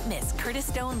 And don't miss Curtis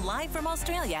Stone live from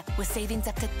Australia with savings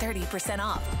up to 30%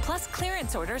 off. Plus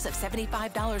clearance orders of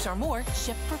 $75 or more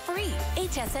shipped for free.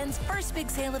 HSN's first big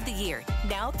sale of the year,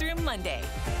 now through Monday.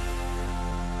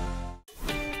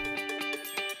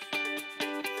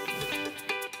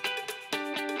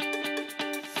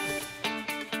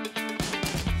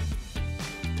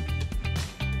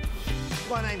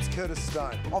 My name's Curtis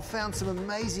Stone. I've found some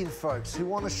amazing folks who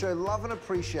want to show love and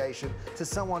appreciation to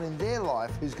someone in their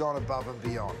life who's gone above and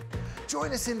beyond.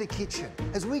 Join us in the kitchen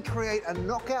as we create a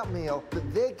knockout meal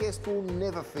that their guests will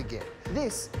never forget.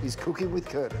 This is Cooking with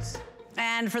Curtis.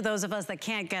 And for those of us that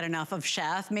can't get enough of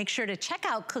Chef, make sure to check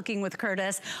out Cooking with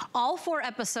Curtis. All 4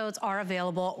 episodes are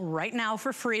available right now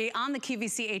for free on the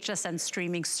QVC HSN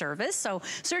streaming service. So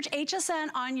search HSN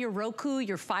on your Roku,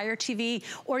 your Fire TV,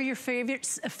 or your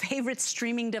favorite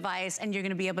streaming device, and you're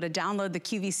gonna be able to download the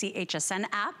QVC HSN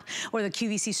app or the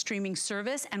QVC streaming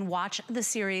service and watch the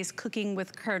series Cooking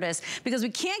with Curtis, because we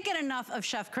can't get enough of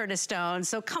Chef Curtis Stone.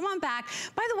 So come on back.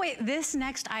 By the way, this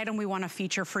next item we wanna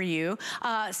feature for you,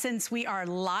 since we are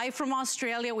live from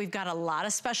Australia. We've got a lot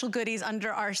of special goodies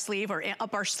under our sleeve, or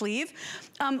up our sleeve.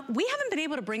 We haven't been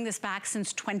able to bring this back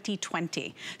since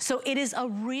 2020. So it is a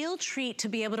real treat to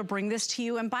be able to bring this to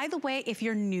you. And by the way, if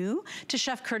you're new to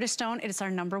Chef Curtis Stone, it is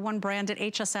our #1 brand at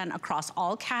HSN across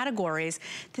all categories.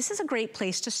 This is a great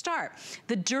place to start.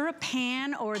 The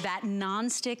DuraPan, or that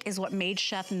nonstick, is what made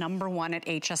Chef #1 at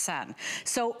HSN.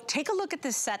 So take a look at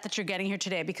this set that you're getting here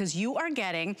today, because you are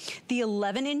getting the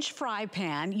 11-inch fry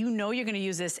pan. You know you're gonna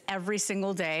use this every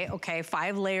single day, okay?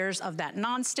 5 layers of that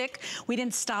nonstick. We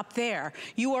didn't stop there.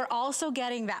 You are also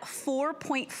getting that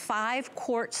 4.5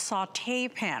 quart saute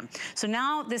pan. So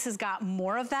now this has got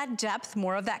more of that depth,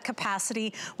 more of that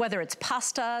capacity, whether it's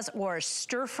pastas or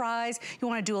stir fries. You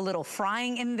wanna do a little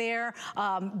frying in there,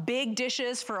 big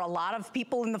dishes for a lot of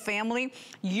people in the family.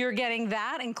 You're getting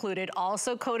that included,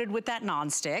 also coated with that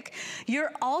nonstick.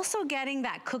 You're also getting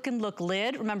that cook and look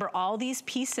lid. Remember, all these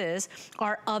pieces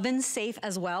are oven oven safe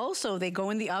as well. So they go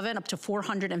in the oven up to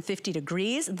 450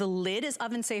 degrees. The lid is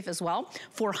oven safe as well,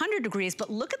 400 degrees. But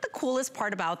look at the coolest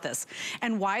part about this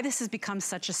and why this has become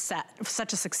such a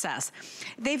success.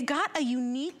 They've got a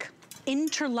unique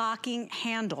interlocking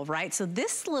handle, right? So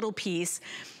this little piece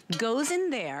goes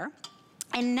in there,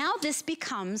 and now this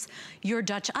becomes your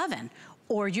Dutch oven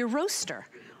or your roaster,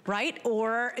 right?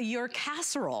 Or your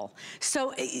casserole.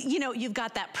 So, you know, you've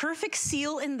got that perfect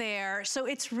seal in there. So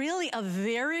it's really a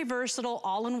very versatile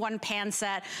all-in-one pan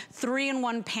set,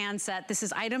 3-in-1 pan set. This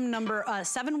is item number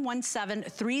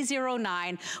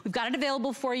 717309. We've got it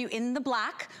available for you in the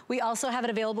black. We also have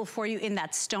it available for you in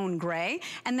that stone gray.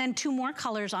 And then 2 more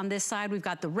colors on this side. We've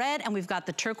got the red and we've got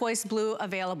the turquoise blue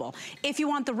available. If you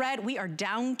want the red, we are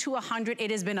down to 100. It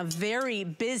has been a very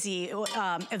busy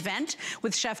event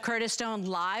with Chef Curtis Stone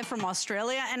live from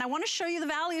Australia, and I want to show you the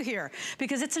value here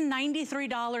because it's a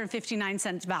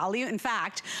 $93.59 value. In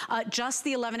fact, just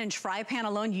the 11-inch fry pan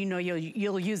alone, you know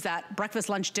you'll use that breakfast,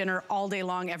 lunch, dinner all day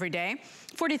long, every day.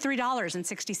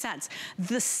 $43.60.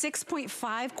 The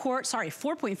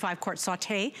 4.5 quart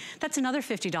saute, that's another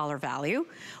 $50 value.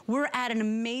 We're at an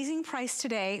amazing price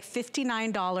today,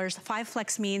 $59. 5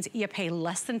 flex means you pay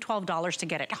less than $12 to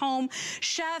get it home.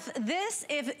 Chef, this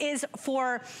is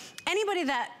for anybody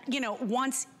that, you know,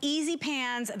 wants easy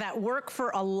pans that work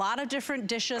for a lot of different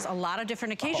dishes, a lot of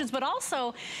different occasions, but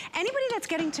also anybody that's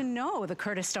getting to know the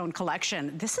Curtis Stone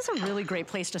collection. This is a really great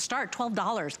place to start.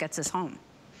 $12 gets us home.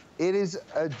 It is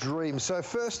a dream. So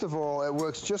first of all, it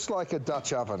works just like a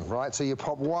Dutch oven, right? So you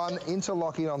pop one,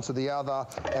 interlocking onto the other,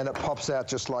 and it pops out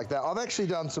just like that. I've actually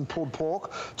done some pulled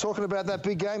pork, talking about that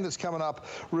big game that's coming up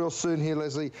real soon here,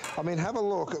 Leslie. I mean, have a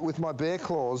look with my bare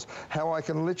claws, how I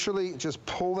can literally just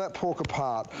pull that pork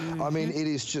apart. I mean, it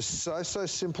is just so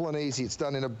simple and easy. It's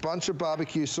done in a bunch of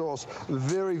barbecue sauce.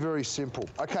 Very, very simple.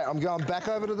 Okay, I'm going back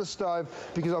over to the stove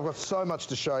because I've got so much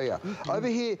to show you. Over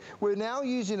here, we're now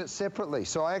using it separately.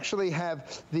 So I actually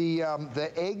have the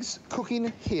eggs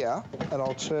cooking here, and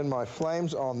I'll turn my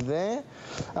flames on there.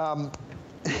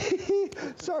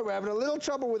 Sorry, we're having a little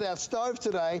trouble with our stove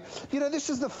today. You know,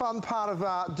 this is the fun part of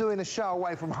doing a show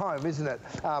away from home, isn't it,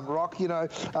 Rock? You know,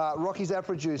 Rocky's our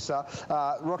producer.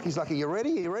 Rocky's like, are you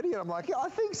ready? Are you ready? And I'm like, yeah, I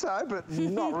think so, but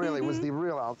not really was the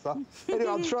real answer. Anyway,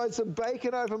 I've thrown some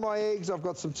bacon over my eggs. I've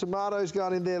got some tomatoes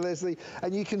going in there, Leslie.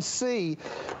 And you can see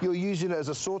you're using it as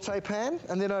a saute pan.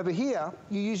 And then over here,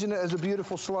 you're using it as a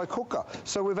beautiful slow cooker.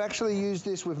 So we've actually used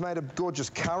this. We've made a gorgeous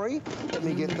curry. Let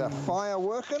me get the fire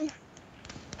working.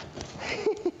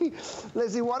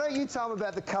 Leslie, why don't you tell them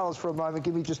about the colors for a moment?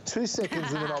 Give me just 2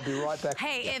 seconds and then I'll be right back.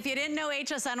 Hey, if you didn't know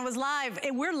HSN was live,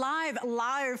 we're live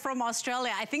from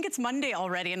Australia. I think it's Monday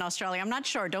already in Australia. I'm not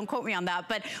sure. Don't quote me on that.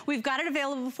 But we've got it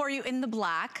available for you in the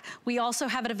black. We also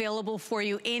have it available for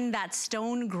you in that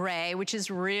stone gray, which is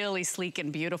really sleek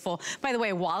and beautiful. By the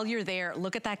way, while you're there,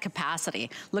 look at that capacity.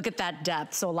 Look at that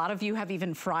depth. So a lot of you have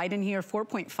even fried in here,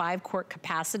 4.5 quart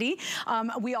capacity.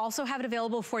 We also have it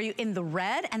available for you in the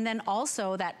red, and then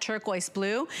also that turquoise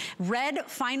blue. Red,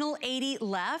 final 80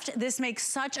 left. This makes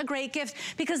such a great gift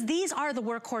because these are the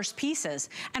workhorse pieces.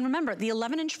 And remember, the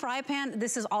 11-inch fry pan,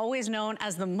 this is always known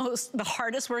as the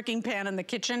hardest working pan in the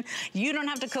kitchen. You don't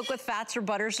have to cook with fats or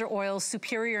butters or oils.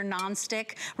 Superior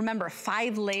nonstick. Remember,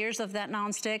 5 layers of that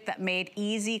nonstick that made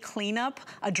easy cleanup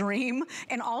a dream,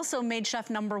 and also made Chef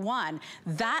 #1.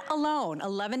 That alone,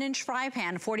 11-inch fry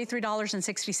pan,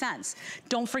 $43.60.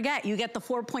 Don't forget, you get the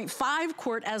 4.5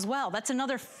 quart as well. That's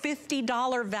another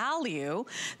 $50 value.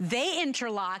 They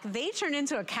interlock, they turn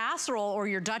into a casserole or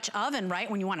your Dutch oven, right?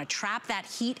 When you want to trap that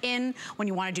heat in, when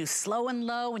you want to do slow and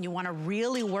low, when you want to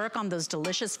really work on those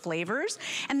delicious flavors.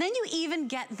 And then you even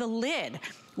get the lid.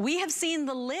 We have seen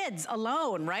the lids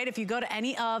alone, right? If you go to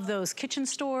any of those kitchen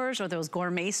stores or those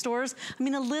gourmet stores, I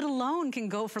mean, a lid alone can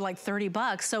go for like 30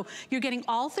 bucks. So you're getting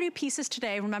all 3 pieces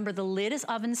today. Remember, the lid is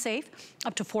oven safe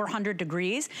up to 400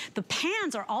 degrees. The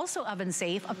pans are also oven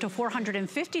safe up to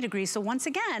 450 degrees. So once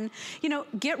again, you know,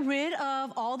 get rid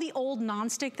of all the old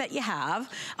nonstick that you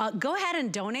have. Go ahead and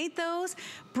donate those.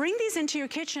 Bring these into your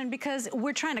kitchen because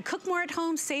we're trying to cook more at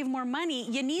home, save more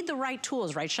money. You need the right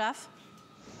tools, right, Chef?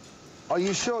 Oh,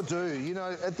 you sure do. You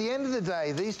know, at the end of the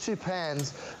day, these 2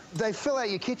 pans, they fill out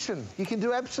your kitchen. You can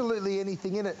do absolutely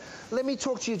anything in it. Let me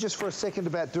talk to you just for a second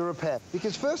about DuraPan,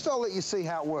 because first I'll let you see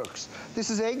how it works. This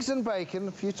is eggs and bacon,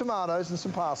 a few tomatoes and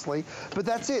some parsley, but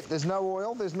that's it. There's no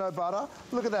oil, there's no butter.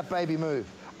 Look at that baby move.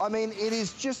 I mean, it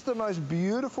is just the most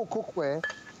beautiful cookware.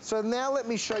 So now let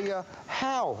me show you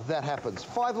how that happens.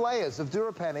 5 layers of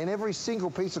DuraPan in every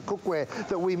single piece of cookware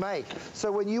that we make.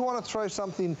 So when you want to throw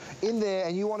something in there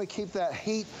and you want to keep that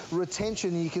heat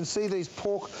retention, you can see these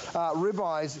pork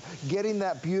ribeyes getting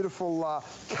that beautiful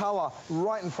color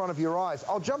right in front of your eyes.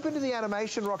 I'll jump into the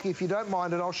animation, Rocky, if you don't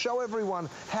mind, and I'll show everyone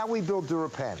how we build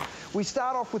DuraPan. We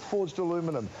start off with forged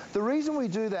aluminum. The reason we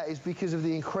do that is because of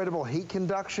the incredible heat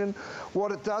conduction.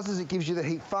 What it does is it gives you the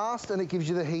heat fast and it gives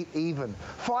you the heat even.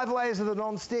 5 layers of the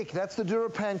non-stick. That's the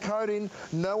DuraPan coating.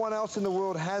 No one else in the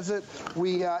world has it.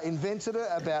 We invented it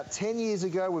about 10 years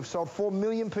ago. We've sold 4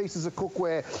 million pieces of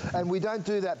cookware, and we don't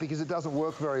do that because it doesn't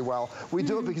work very well. We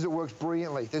do it because it works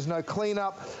brilliantly. There's no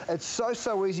cleanup. It's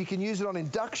so easy. You can use it on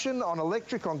induction, on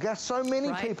electric, on gas. So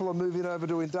many people are moving over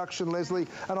to induction, Leslie,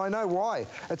 and I know why.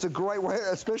 It's a great way,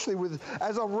 especially with,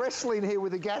 as I'm wrestling here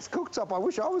with a gas cooktop. I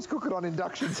wish I was cooking on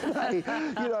induction today.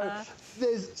 You know,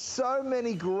 there's so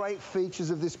many great features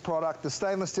of this product. The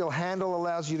stainless steel handle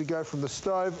allows you to go from the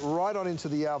stove right on into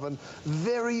the oven.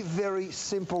 Very, very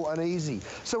simple and easy.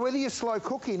 So whether you're slow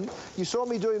cooking, you saw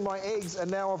me doing my eggs, and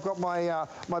now I've got my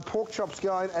my pork chops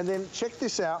going, and then check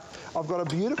this out. I've got a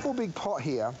beautiful big pot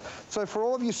here. So for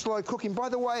all of you slow cooking, by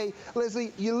the way,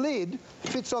 Leslie, your lid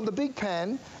fits on the big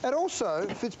pan and also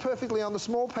fits perfectly on the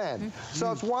small pan.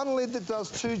 So it's one lid that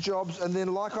does 2 jobs, and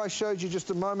then like I showed you just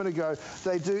a moment ago,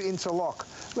 they do interlock.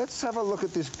 Let's have a look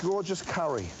at this gorgeous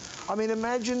curry. I mean,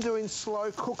 imagine doing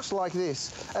slow cooks like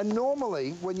this. And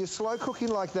normally, when you're slow cooking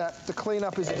like that, the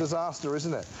cleanup is a disaster,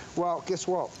 isn't it? Well, guess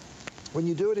what? When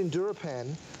you do it in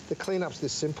DuraPan, the cleanup's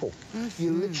this simple.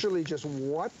 You literally just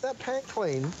wipe that pan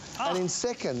clean, and in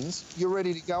seconds, you're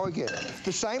ready to go again.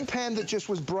 The same pan that just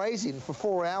was braising for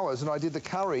 4 hours and I did the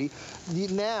curry,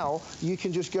 now you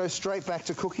can just go straight back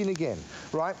to cooking again,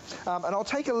 right? And I'll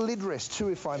take a lid rest too,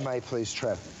 if I may, please,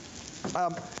 Trav.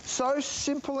 So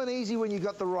simple and easy when you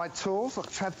got the right tools. Look,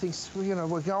 Trav thinks, you know,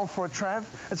 we're going for it, Trav.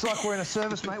 It's like we're in a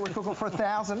service, mate. We're cooking for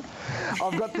 1,000.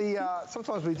 I've got the,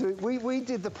 sometimes we do. We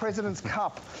did the President's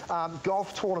Cup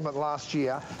golf tournament last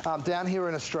year down here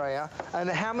in Australia. And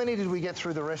how many did we get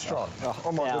through the restaurant?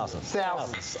 Oh my goodness.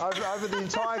 Thousands. Over the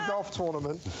entire golf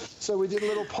tournament. So we did a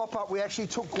little pop-up. We actually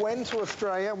took Gwen to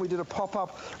Australia and we did a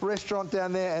pop-up restaurant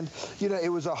down there. And, you know, it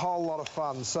was a whole lot of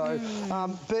fun. So,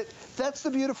 but that's the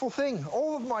beautiful thing.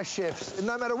 All of my chefs,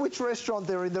 no matter which restaurant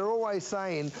they're in, they're always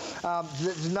saying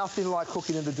there's nothing like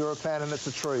cooking in the DuraPan, and it's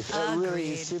the truth. It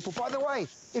really is simple. By the way,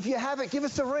 if you have it, give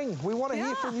us a ring. We want to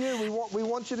hear from you. We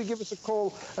want you to give us a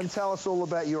call and tell us all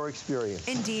about your experience.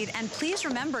 Indeed. And please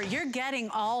remember, you're getting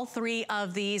all 3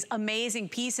 of these amazing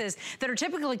pieces that are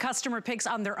typically customer picks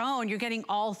on their own. You're getting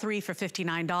all 3 for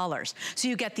 $59. So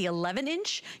you get the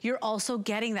 11-inch. You're also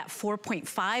getting that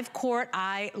 4.5 quart.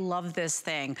 I love this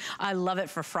thing. I love it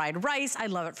for fried rice. I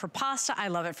love it for pasta. I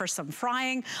love it for some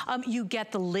frying. You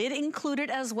get the lid included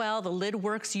as well. The lid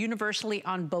works universally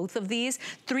on both of these.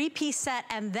 3-piece set,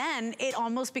 and then it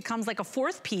almost becomes like a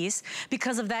 4th piece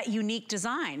because of that unique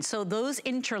design. So those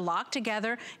interlock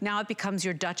together. Now it becomes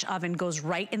your Dutch oven, goes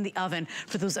right in the oven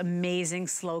for those amazing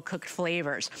slow cooked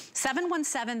flavors.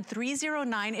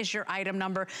 717-309 is your item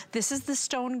number. This is the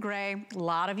stone gray. A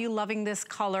lot of you loving this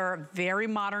color, very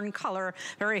modern color,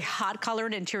 very hot color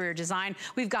and interior design.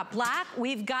 We've got black,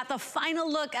 we've got the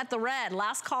final look at the red,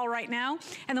 last call right now.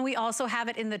 And then we also have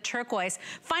it in the turquoise.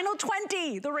 Final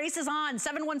 20, the race is on,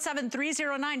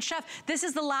 717-309. Chef, this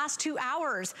is the last 2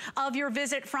 hours of your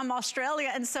visit from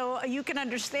Australia, and so you can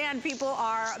understand people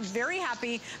are very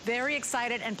happy, very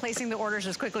excited, and placing the orders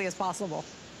as quickly as possible.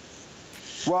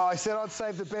 Well, I said I'd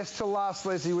save the best till last,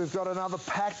 Leslie. We've got another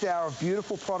packed hour of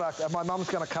beautiful product, and my mum's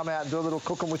going to come out and do a little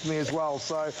cooking with me as well.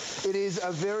 So it is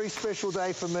a very special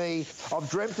day for me. I've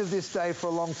dreamt of this day for a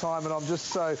long time, and I'm just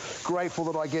so grateful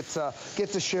that I get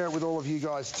to share it with all of you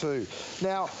guys too.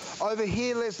 Now, over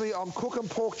here, Leslie, I'm cooking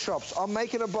pork chops. I'm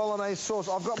making a bolognese sauce.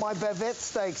 I've got my bavette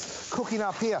steaks cooking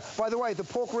up here. By the way, the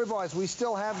pork ribeyes, we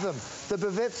still have them. The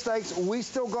bavette steaks, we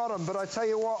still got them. But I tell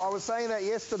you what, I was saying that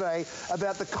yesterday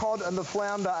about the cod and the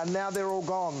flounder, and now they're all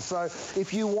gone. So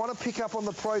if you want to pick up on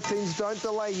the proteins, don't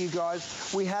delay, you guys.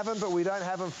 We have them, but we don't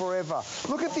have them forever.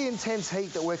 Look at the intense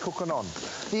heat that we're cooking on.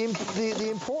 The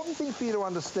important thing for you to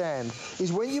understand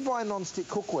is when you buy non-stick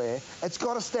cookware, it's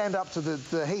got to stand up to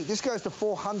the heat. This goes to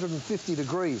 450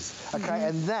 degrees, okay?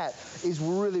 And that is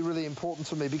really, really important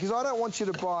to me because I don't want you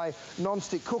to buy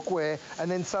non-stick cookware and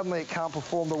then suddenly it can't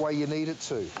perform the way you need it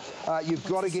to. You've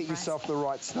got to get yourself the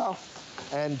right stuff.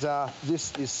 And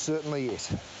this is certainly it.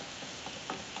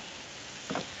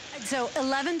 So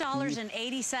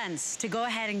 $11.80 to go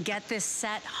ahead and get this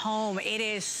set home. It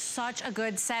is such a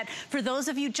good set. For those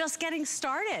of you just getting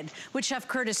started with Chef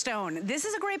Curtis Stone, this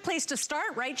is a great place to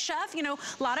start, right, Chef? You know,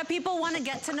 a lot of people want to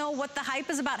get to know what the hype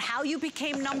is about, how you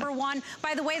became #1.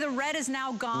 By the way, the red is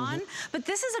now gone, but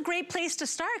this is a great place to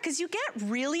start because you get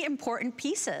really important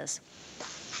pieces.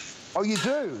 Oh, you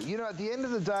do. You know, at the end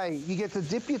of the day, you get to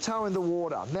dip your toe in the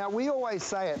water. Now, we always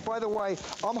say it. By the way,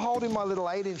 I'm holding my little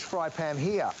 8-inch fry pan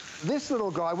here. This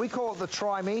little guy, we call it the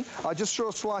Try Me. I just threw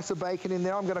a slice of bacon in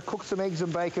there. I'm going to cook some eggs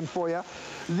and bacon for you.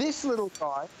 This little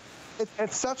guy,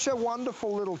 it's such a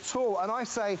wonderful little tool. And I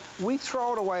say, we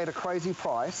throw it away at a crazy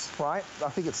price, right? I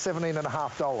think it's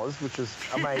 $17.50, which is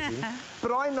amazing.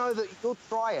 But I know that you'll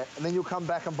try it, and then you'll come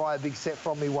back and buy a big set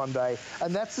from me one day.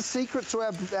 And that's the secret to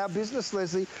our business,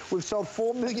 Leslie. We've sold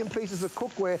 4 million pieces of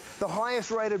cookware, the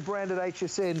highest rated brand at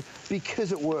HSN,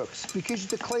 because it works. Because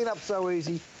the cleanup's so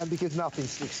easy, and because nothing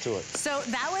sticks to it. So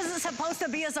that was supposed to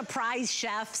be a surprise,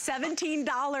 Chef.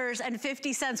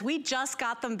 $17.50. We just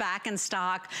got them back in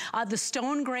stock. The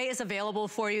stone gray is available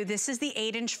for you. This is the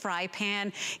 8-inch fry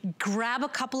pan. Grab a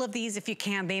couple of these if you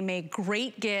can. They make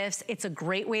great gifts. It's a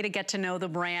great way to get to know the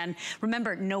brand.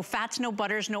 Remember, no fats, no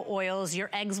butters, no oils. Your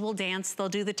eggs will dance. They'll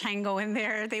do the tango in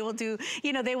there. They will do,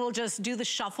 you know, they will just do the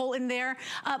shuffle in there.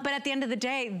 But at the end of the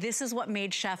day, this is what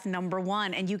made Chef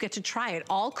 #1, and you get to try it.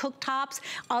 All cooktops,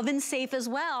 oven safe as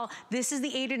well. This is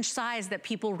the 8-inch size that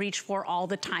people reach for all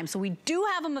the time. So we do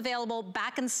have them available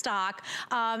back in stock.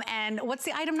 And what's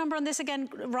the item number on this again,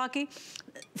 Rocky?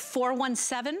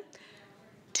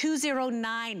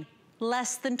 417-209.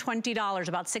 Less than $20,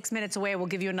 about 6 minutes away. We'll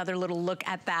give you another little look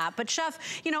at that. But Chef,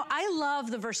 you know, I love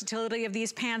the versatility of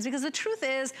these pans because the truth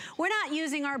is we're not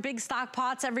using our big stock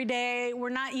pots every day. We're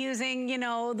not using, you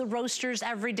know, the roasters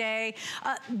every day.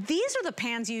 These are the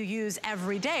pans you use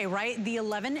every day, right? The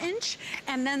 11-inch,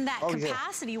 and then that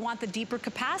capacity, you want the deeper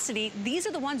capacity. These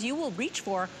are the ones you will reach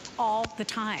for all the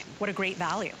time. What a great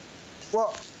value.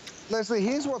 Well, Leslie,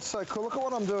 here's what's so cool. Look at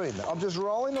what I'm doing. I'm just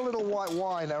rolling a little white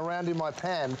wine around in my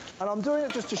pan, and I'm doing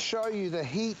it just to show you the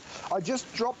heat. I just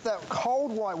dropped that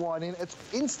cold white wine in. It's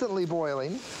instantly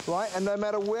boiling, right? And no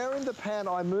matter where in the pan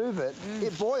I move it,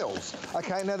 it boils.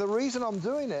 Okay, now the reason I'm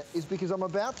doing it is because I'm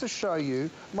about to show you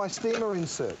my steamer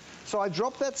insert. So I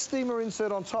dropped that steamer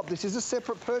insert on top. This is a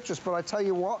separate purchase, but I tell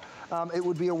you what, it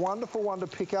would be a wonderful one to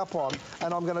pick up on.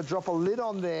 And I'm going to drop a lid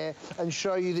on there and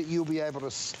show you that you'll be able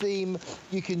to steam.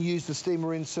 You can use the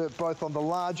steamer insert both on the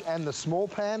large and the small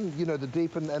pan, you know, the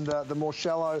deep and the more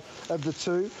shallow of the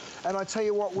two. And I tell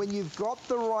you what, when you've got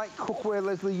the right cookware,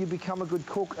 Leslie, you become a good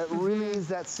cook. It really is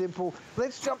that simple.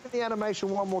 Let's jump in the animation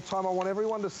one more time. I want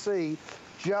everyone to see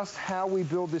just how we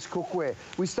build this cookware.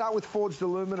 We start with forged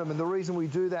aluminum, and the reason we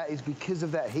do that is because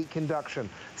of that heat conduction.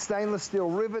 Stainless steel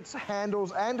rivets,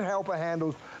 handles, and helper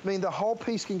handles mean the whole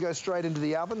piece can go straight into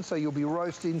the oven, so you'll be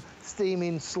roasting,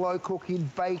 steaming, slow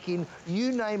cooking, baking,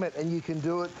 you name it, and you can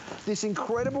do it. This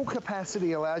incredible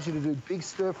capacity allows you to do big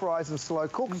stir fries and slow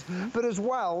cooks, but as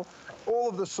well, all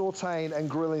of the sauteing and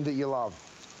grilling that you love.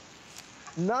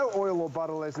 No oil or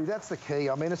butter, Leslie, that's the key.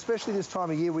 I mean, especially this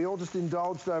time of year, we all just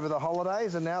indulged over the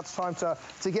holidays, and now it's time to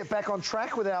get back on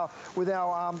track with our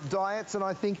diets. And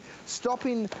I think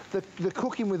stopping the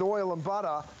cooking with oil and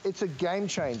butter, it's a game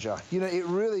changer. You know, it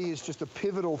really is just a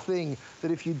pivotal thing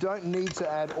that if you don't need to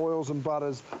add oils and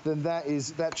butters, then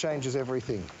that changes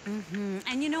everything.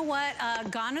 And you know what?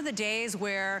 Gone are the days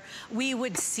where we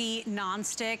would see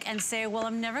nonstick and say, well,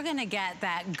 I'm never going to get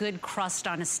that good crust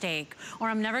on a steak, or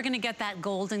I'm never going to get that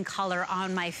golden color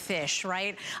on my fish,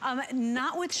 right?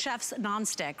 Not with Chef's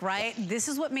nonstick, right? This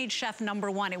is what made Chef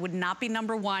 #1. It would not be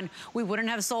 #1. We wouldn't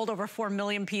have sold over 4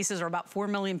 million pieces, or about 4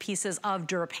 million pieces of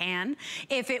DuraPan,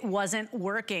 if it wasn't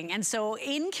working. And so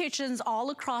in kitchens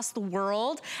all across the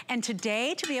world, and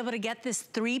today to be able to get this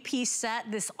 3-piece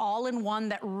set, this all-in-one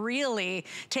that really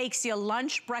takes you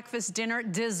lunch, breakfast, dinner,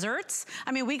 desserts.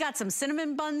 I mean, we got some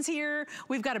cinnamon buns here.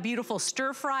 We've got a beautiful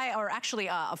stir fry, or actually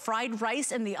a fried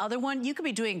rice in the other one. You could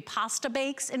be doing pasta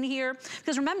bakes in here,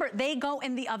 because remember, they go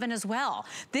in the oven as well.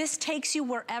 This takes you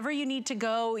wherever you need to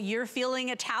go. You're feeling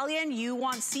Italian, you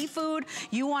want seafood,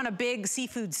 you want a big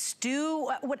seafood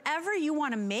stew, whatever you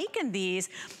want to make in these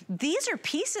are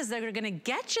pieces that are going to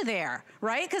get you there,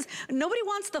 right? Because nobody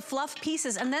wants the fluff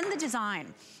pieces. And then the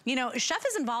design. You know, Chef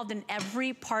is involved in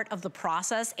every part of the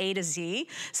process, A to Z.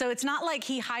 So it's not like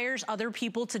he hires other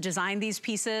people to design these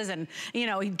pieces and, you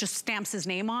know, he just stamps his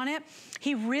name on it.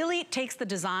 He really takes the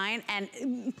design, and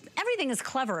everything is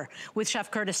clever with Chef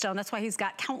Curtis Stone. That's why he's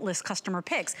got countless customer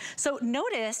picks. So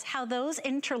notice how those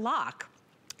interlock.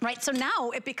 Right, so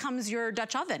now it becomes your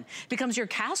Dutch oven, becomes your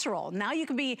casserole. Now you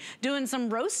could be doing some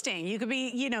roasting. You could be,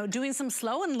 you know, doing some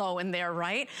slow and low in there,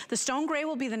 right? The stone gray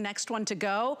will be the next one to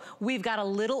go. We've got a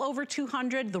little over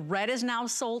 200. The red is now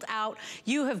sold out.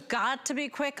 You have got to be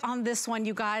quick on this one,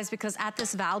 you guys, because at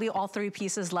this value, all 3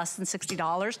 pieces less than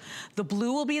 $60. The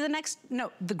blue will be the next,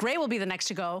 no, the gray will be the next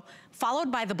to go,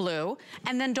 followed by the blue.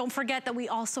 And then don't forget that we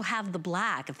also have the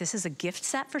black. If this is a gift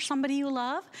set for somebody you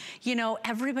love, you know,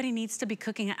 everybody needs to be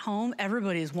cooking at home.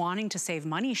 Everybody's wanting to save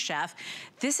money, chef.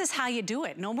 This is how you do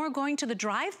it. No more going to the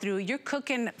drive-thru. You're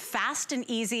cooking fast and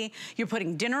easy. You're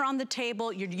putting dinner on the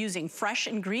table. You're using fresh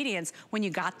ingredients when you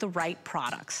got the right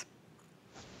products.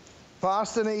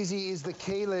 Fast and easy is the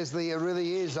key, Leslie. It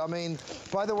really is. I mean,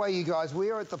 by the way, you guys, we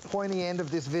are at the pointy end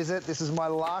of this visit. This is my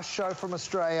last show from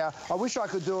Australia. I wish I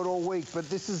could do it all week, but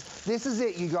this is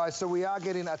it, you guys. So we are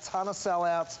getting a ton of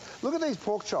sellouts. Look at these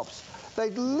pork chops. They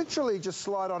literally just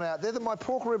slide on out. They're my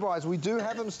pork ribeyes. We do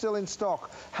have them still in stock.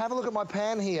 Have a look at my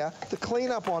pan here. The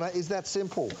cleanup on it is that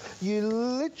simple. You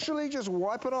literally just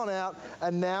wipe it on out,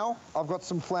 and now I've got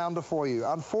some flounder for you.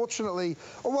 Unfortunately,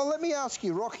 oh, well, let me ask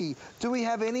you, Rocky, do we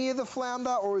have any of the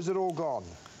flounder, or is it all gone?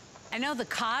 I know the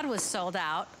cod was sold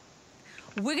out.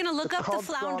 We're gonna look up the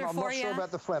flounder for you. I'm not sure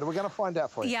about the flounder. We're gonna find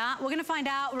out for you. Yeah, we're gonna find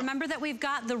out. Remember that we've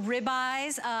got the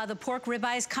ribeyes, the pork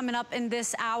ribeyes coming up in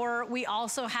this hour. We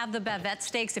also have the bavette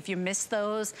steaks. If you missed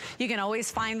those, you can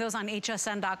always find those on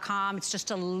hsn.com. It's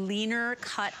just a leaner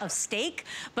cut of steak,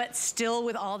 but still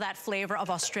with all that flavor of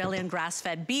Australian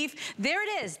grass-fed beef. There it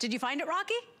is. Did you find it,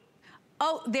 Rocky?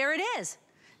 Oh, there it is.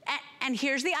 And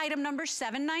here's the item number,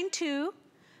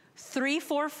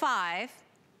 792-345.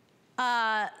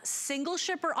 Single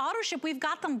ship or auto ship. We've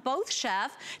got them both,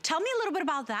 chef. Tell me a little bit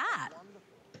about that.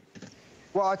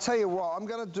 Well, I tell you what, I'm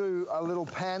going to do a little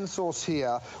pan sauce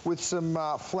here with some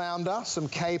flounder, some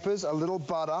capers, a little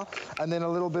butter, and then a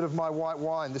little bit of my white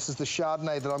wine. This is the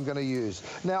Chardonnay that I'm going to use.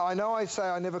 Now, I know I say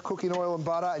I never cook in oil and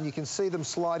butter, and you can see them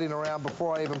sliding around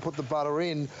before I even put the butter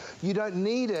in. You don't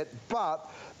need it, but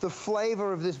the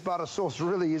flavor of this butter sauce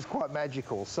really is quite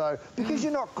magical. So because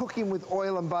you're not cooking with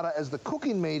oil and butter as the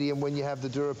cooking medium when you have the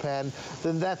DuraPan,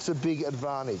 then that's a big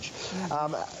advantage.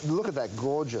 Look at that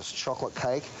gorgeous chocolate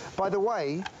cake. By the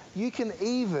way, you can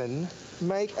even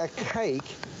make a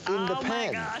cake in the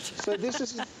pan. My gosh. So this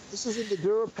is in the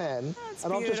DuraPan,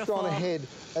 and I've just gone ahead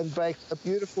and baked a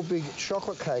beautiful big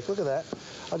chocolate cake. Look at that.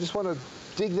 I just want to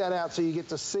dig that out so you get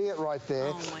to see it right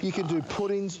there. You can do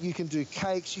puddings, you can do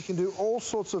cakes, you can do all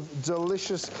sorts of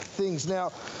delicious things.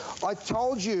 Now, I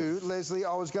told you, Leslie,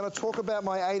 I was going to talk about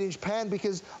my 8-inch pan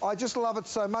because I just love it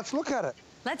so much. Look at it.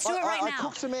 Let's do it right now. I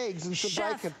cooked some eggs and some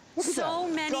Chef, bacon. Look at so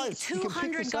that. many, Guys,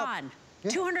 200 gone. Yeah.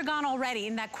 200 gone already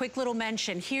in that quick little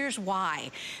mention. Here's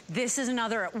why. This is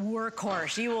another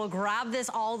workhorse. You will grab this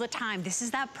all the time. This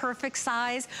is that perfect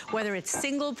size, whether it's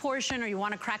single portion or you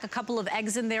want to crack a couple of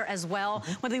eggs in there as well.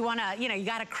 Whether you want to, you know, you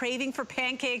got a craving for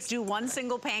pancakes, do one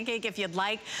single pancake if you'd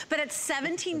like. But at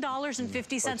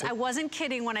 $17.50, I wasn't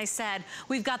kidding when I said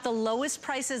we've got the lowest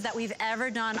prices that we've ever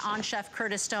done on Chef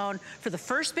Curtis Stone for the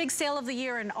first big sale of the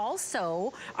year and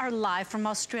also our Live from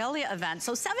Australia event.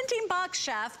 So 17 bucks,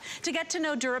 Chef, to get to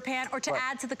know DuraPan or to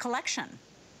add to the collection.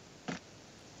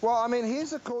 Well, I mean,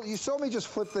 here's the cool, you saw me just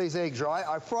flip these eggs, right?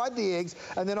 I fried the eggs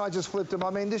and then I just flipped them. I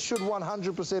mean, this should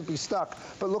 100% be stuck,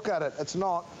 but look at it, it's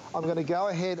not. I'm gonna go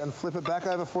ahead and flip it back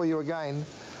over for you again.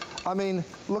 I mean,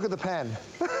 look at the pan.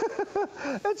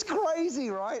 It's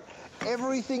crazy, right?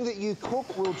 Everything that you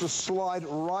cook will just slide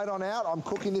right on out. I'm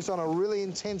cooking this on a really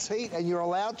intense heat, and you're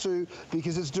allowed to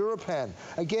because it's DuraPan.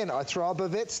 Again, I throw a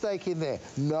bavette steak in there.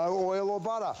 No oil or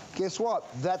butter. Guess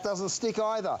what? That doesn't stick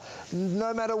either.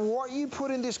 No matter what you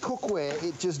put in this cookware,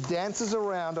 it just dances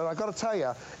around, and I got to tell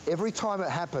you, every time it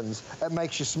happens, it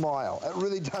makes you smile. It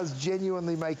really does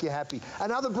genuinely make you happy.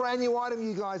 Another brand new item,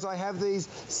 you guys, I have these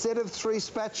set of 3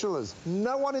 spatulas.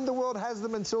 No one in the world has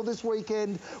them until this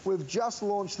weekend. We've just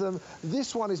launched them.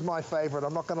 This one is my favorite,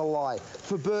 I'm not going to lie.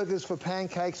 For burgers, for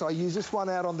pancakes, I use this one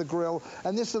out on the grill.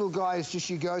 And this little guy is just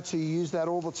you use that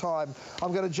all the time.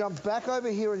 I'm going to jump back over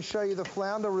here and show you the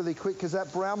flounder really quick because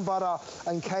that brown butter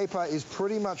and caper is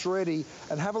pretty much ready.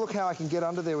 And have a look how I can get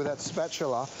under there with that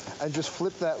spatula and just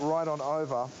flip that right on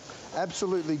over.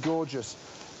 Absolutely gorgeous.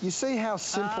 You see how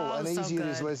simple and easy it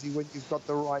is, Leslie, when you've got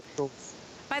the right tools.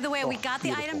 By the way, we got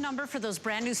the item number for those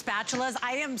brand new spatulas.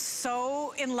 I am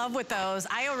so in love with those.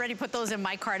 I already put those in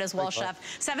my cart as well, Chef.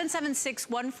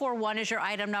 776141 is your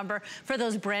item number for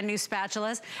those brand new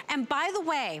spatulas. And by the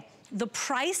way, the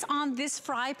price on this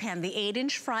fry pan, the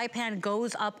 8-inch fry pan,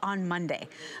 goes up on Monday.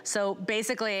 So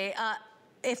basically,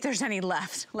 if there's any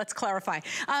left, let's clarify.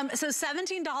 So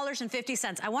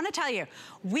 $17.50. I wanna tell you,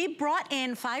 we brought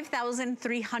in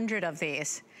 5,300 of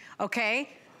these, okay?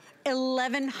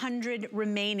 1,100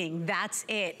 remaining, that's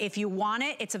it. If you want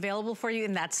it, it's available for you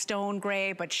in that stone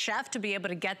gray, but chef, to be able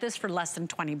to get this for less than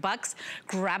 20 bucks,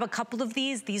 grab a couple of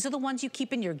these. These are the ones you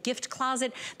keep in your gift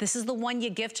closet. This is the one you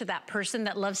give to that person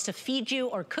that loves to feed you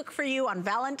or cook for you on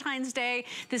Valentine's Day.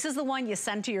 This is the one you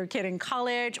send to your kid in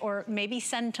college, or maybe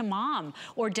send to mom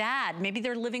or dad. Maybe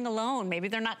they're living alone. Maybe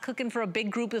they're not cooking for a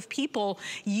big group of people.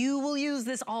 You will use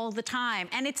this all the time.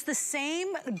 And it's the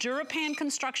same DuraPan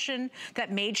construction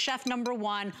that made Chef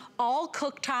 #1, all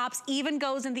cooktops, even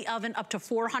goes in the oven up to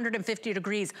 450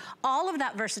 degrees. All of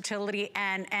that versatility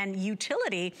and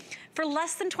utility for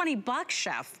less than 20 bucks,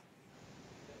 Chef.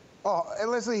 Oh,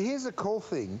 and Leslie, here's a cool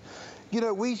thing. You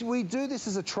know, we do this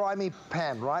as a try me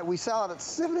pan, right? We sell it at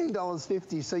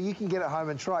 $17.50, so you can get it home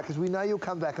and try it, because we know you'll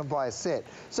come back and buy a set.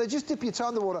 So just dip your toe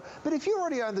in the water. But if you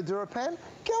already own the DuraPan,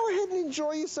 go ahead and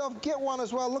enjoy yourself. Get one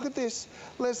as well. Look at this,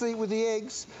 Leslie, with the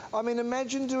eggs. I mean,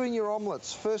 imagine doing your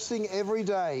omelets first thing every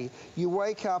day. You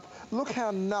wake up, look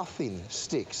how nothing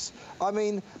sticks. I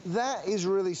mean, that is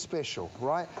really special,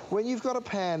 right? When you've got a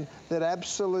pan that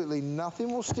absolutely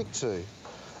nothing will stick to,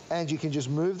 and you can just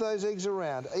move those eggs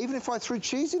around. Even if I threw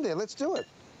cheese in there, let's do it.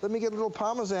 Let me get a little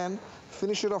Parmesan,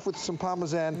 finish it off with some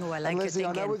Parmesan. Ooh, I like and Leslie,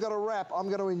 I know we've got a wrap. I'm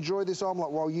going to enjoy this omelet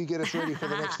while you get us ready for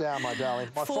the next hour, my darling.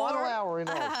 My final hour in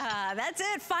Oz. That's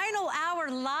it, final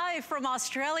hour live from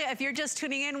Australia. If you're just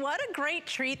tuning in, what a great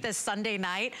treat this Sunday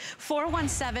night.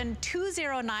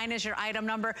 417-209 is your item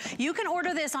number. You can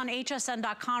order this on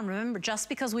hsn.com. Remember, just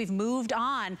because we've moved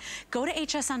on, go to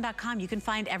hsn.com. You can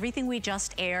find everything we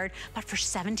just aired, but for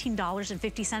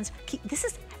 $17.50, this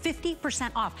is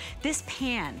 50% off. This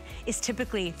pan is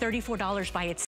typically $34 by itself.